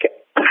like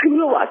I'm going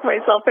to lock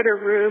myself in a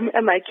room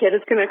and my kid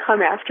is going to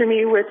come after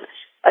me with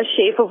a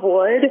shape of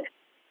wood.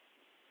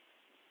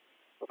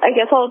 I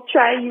guess I'll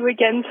try you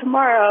again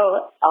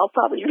tomorrow. I'll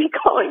probably be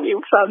calling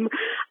you from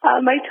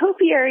my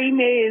topiary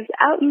maze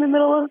out in the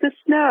middle of the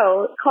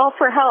snow. Call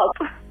for help.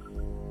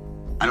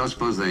 I don't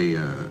suppose they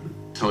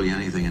told you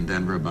anything in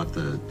Denver about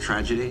the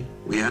tragedy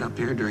we had up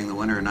here during the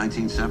winter of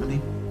 1970?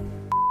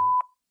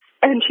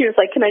 And she was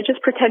like, can I just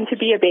pretend to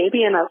be a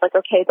baby? And I was like,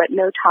 okay, but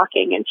no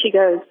talking. And she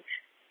goes,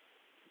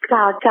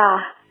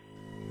 gaga.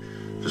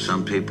 For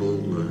some people,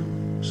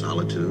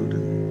 solitude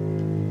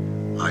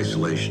and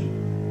isolation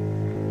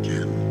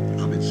can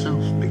of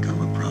itself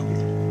become a problem.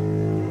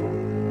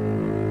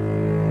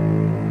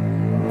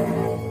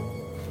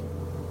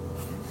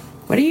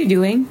 What are you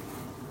doing?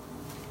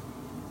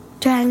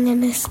 Drawing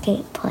an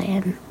escape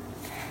plan.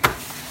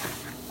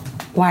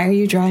 Why are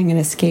you drawing an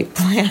escape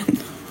plan?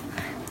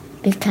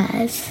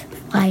 Because,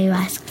 why are you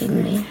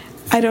asking me?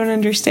 I don't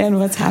understand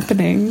what's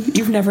happening.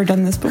 You've never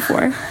done this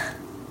before.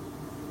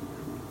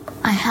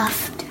 I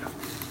have to.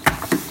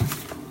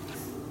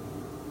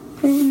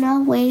 There's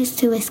no ways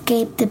to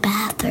escape the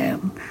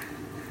bathroom.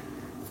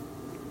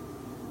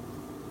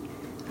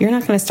 You're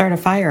not going to start a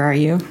fire, are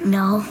you?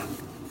 No.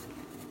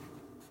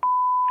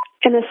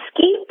 An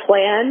escape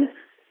plan?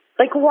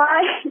 Like,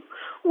 why?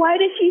 Why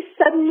did she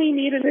suddenly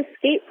need an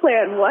escape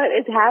plan? What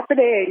is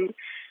happening?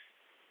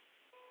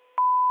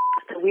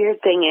 The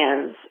weird thing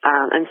is,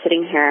 I'm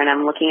sitting here and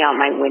I'm looking out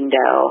my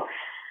window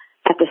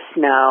at the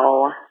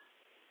snow,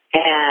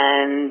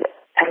 and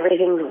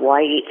everything's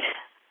white,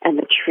 and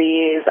the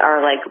trees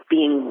are like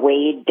being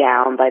weighed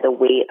down by the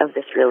weight of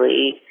this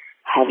really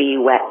heavy,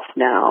 wet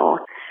snow.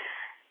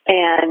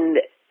 And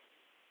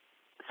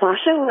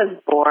Sasha was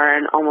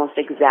born almost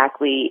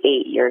exactly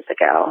 8 years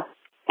ago,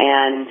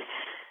 and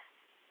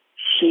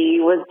she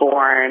was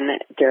born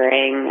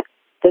during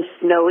the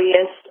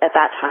snowiest, at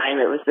that time,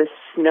 it was the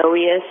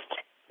snowiest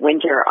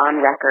winter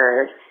on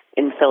record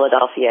in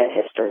Philadelphia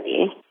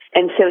history.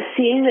 And so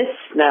seeing this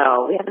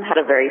snow, we haven't had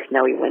a very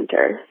snowy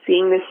winter.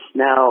 Seeing this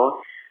snow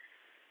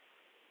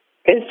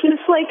is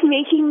just like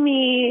making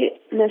me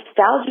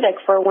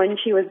nostalgic for when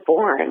she was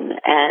born.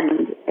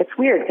 And it's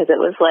weird because it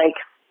was like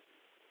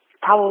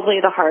probably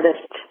the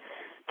hardest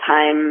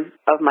time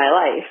of my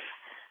life.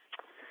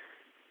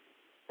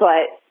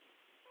 But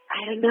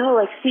I don't know,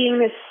 like seeing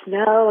this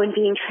snow and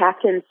being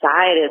trapped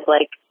inside is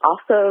like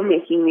also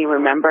making me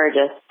remember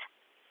just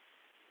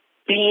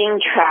being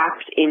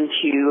trapped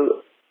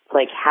into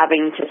like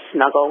having to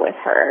snuggle with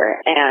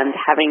her and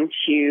having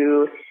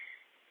to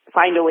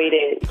find a way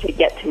to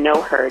get to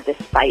know her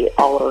despite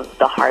all of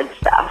the hard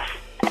stuff.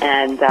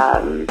 And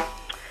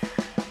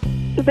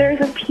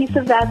there's a piece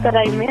of that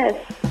I miss.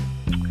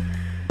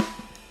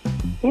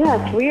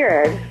 Yeah, it's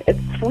weird.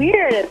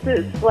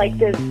 It's like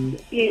this.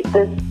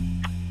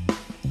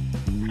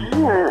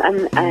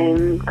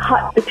 I'm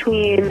caught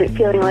between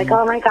feeling like,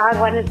 oh my God,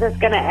 when is this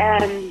going to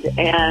end?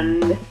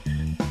 And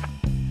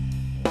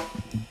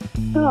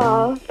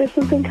there's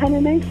something kind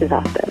of nice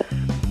about this.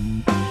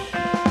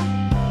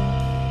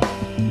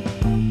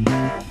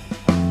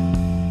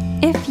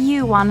 If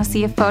you want to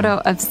see a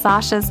photo of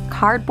Sasha's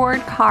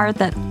cardboard car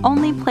that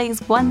only plays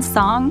one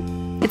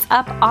song, it's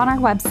up on our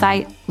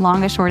website,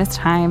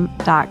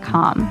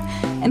 longestshortesttime.com.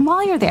 And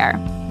while you're there,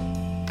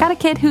 got a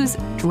kid who's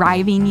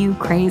driving you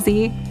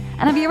crazy?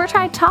 And have you ever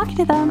tried talking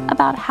to them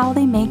about how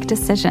they make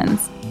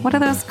decisions? What are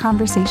those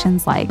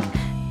conversations like?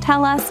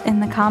 Tell us in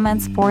the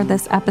comments for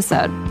this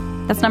episode.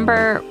 That's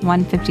number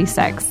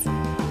 156.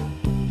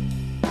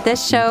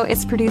 This show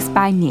is produced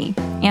by me,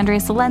 Andrea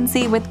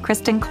Salenzi, with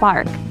Kristen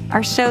Clark.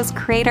 Our show's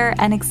creator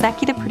and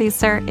executive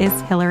producer is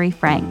Hillary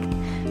Frank.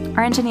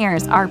 Our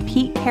engineers are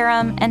Pete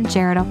Karam and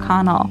Jared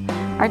O'Connell.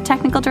 Our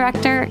technical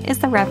director is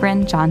the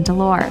Reverend John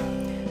Delore.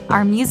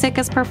 Our music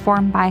is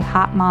performed by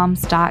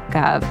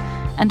hotmoms.gov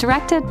and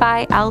directed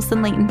by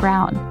Allison Leighton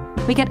Brown.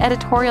 We get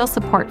editorial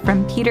support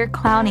from Peter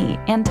Clowney,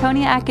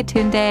 Antonia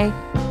Akatunde,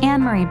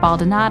 Anne-Marie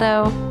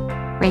Baldonado,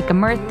 Reka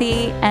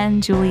Murthy,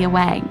 and Julia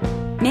Wang.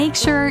 Make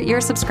sure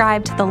you're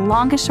subscribed to The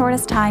Longest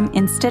Shortest Time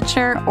in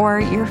Stitcher or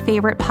your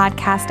favorite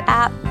podcast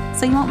app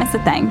so you won't miss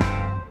a thing.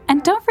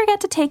 And don't forget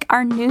to take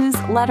our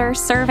newsletter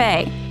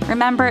survey.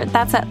 Remember,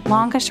 that's at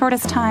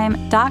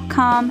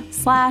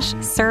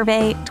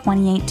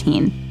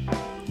longestshortesttime.com/survey2018.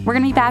 We're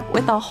going to be back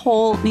with a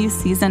whole new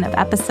season of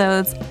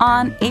episodes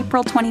on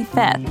April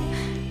 25th.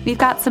 We've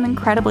got some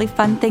incredibly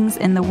fun things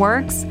in the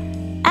works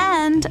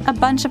and a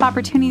bunch of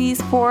opportunities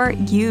for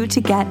you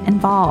to get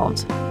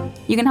involved.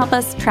 You can help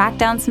us track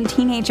down some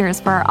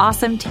teenagers for our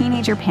awesome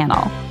teenager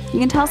panel. You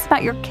can tell us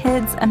about your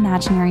kids'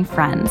 imaginary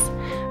friends.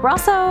 We're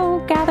also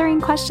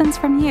gathering questions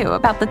from you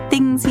about the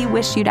things you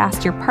wish you'd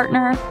asked your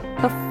partner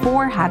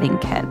before having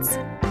kids.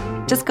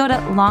 Just go to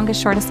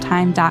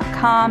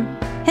longestshortesttime.com,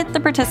 hit the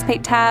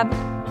participate tab,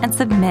 and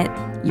submit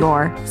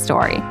your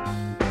story.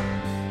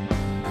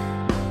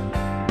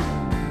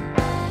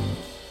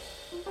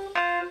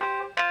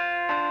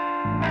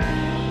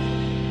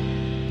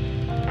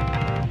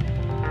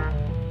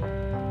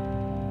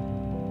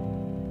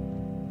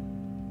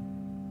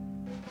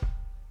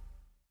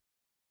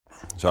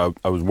 So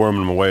I was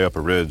worming my way up a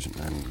ridge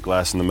and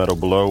glassing the meadow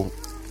below.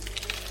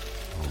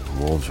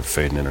 The wolves are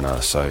fading in and out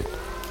of sight.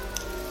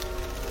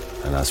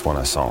 And that's when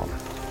I saw him.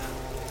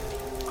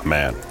 A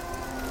man.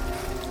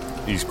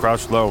 He's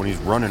crouched low and he's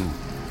running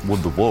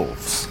with the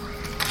wolves.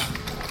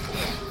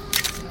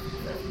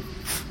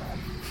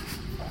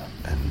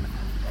 And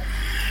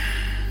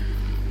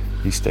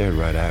he stared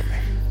right at me.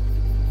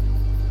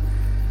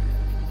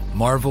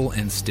 Marvel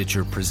and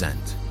Stitcher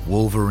present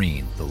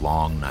Wolverine: The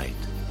Long Night.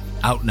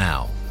 Out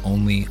now,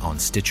 only on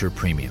Stitcher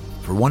Premium.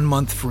 For 1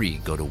 month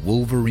free, go to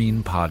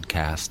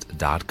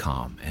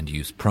wolverinepodcast.com and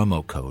use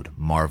promo code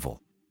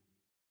MARVEL.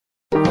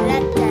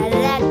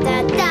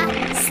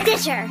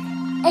 Stitcher.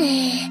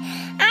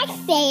 I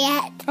say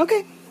it.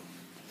 Okay.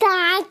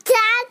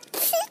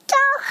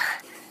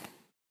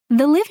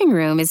 The living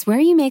room is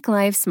where you make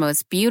life's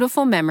most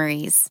beautiful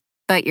memories.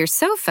 But your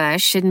sofa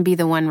shouldn't be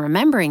the one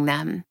remembering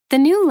them. The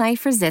new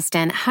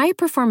life-resistant,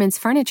 high-performance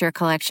furniture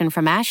collection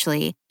from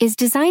Ashley is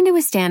designed to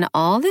withstand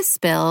all the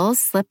spills,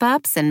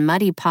 slip-ups, and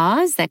muddy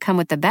paws that come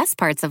with the best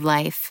parts of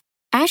life.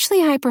 Ashley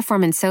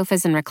high-performance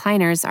sofas and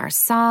recliners are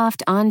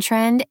soft,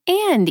 on-trend,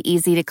 and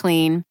easy to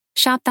clean.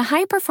 Shop the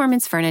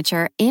high-performance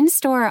furniture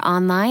in-store or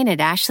online at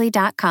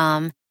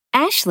ashley.com.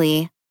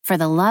 Ashley, for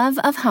the love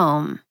of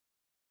home.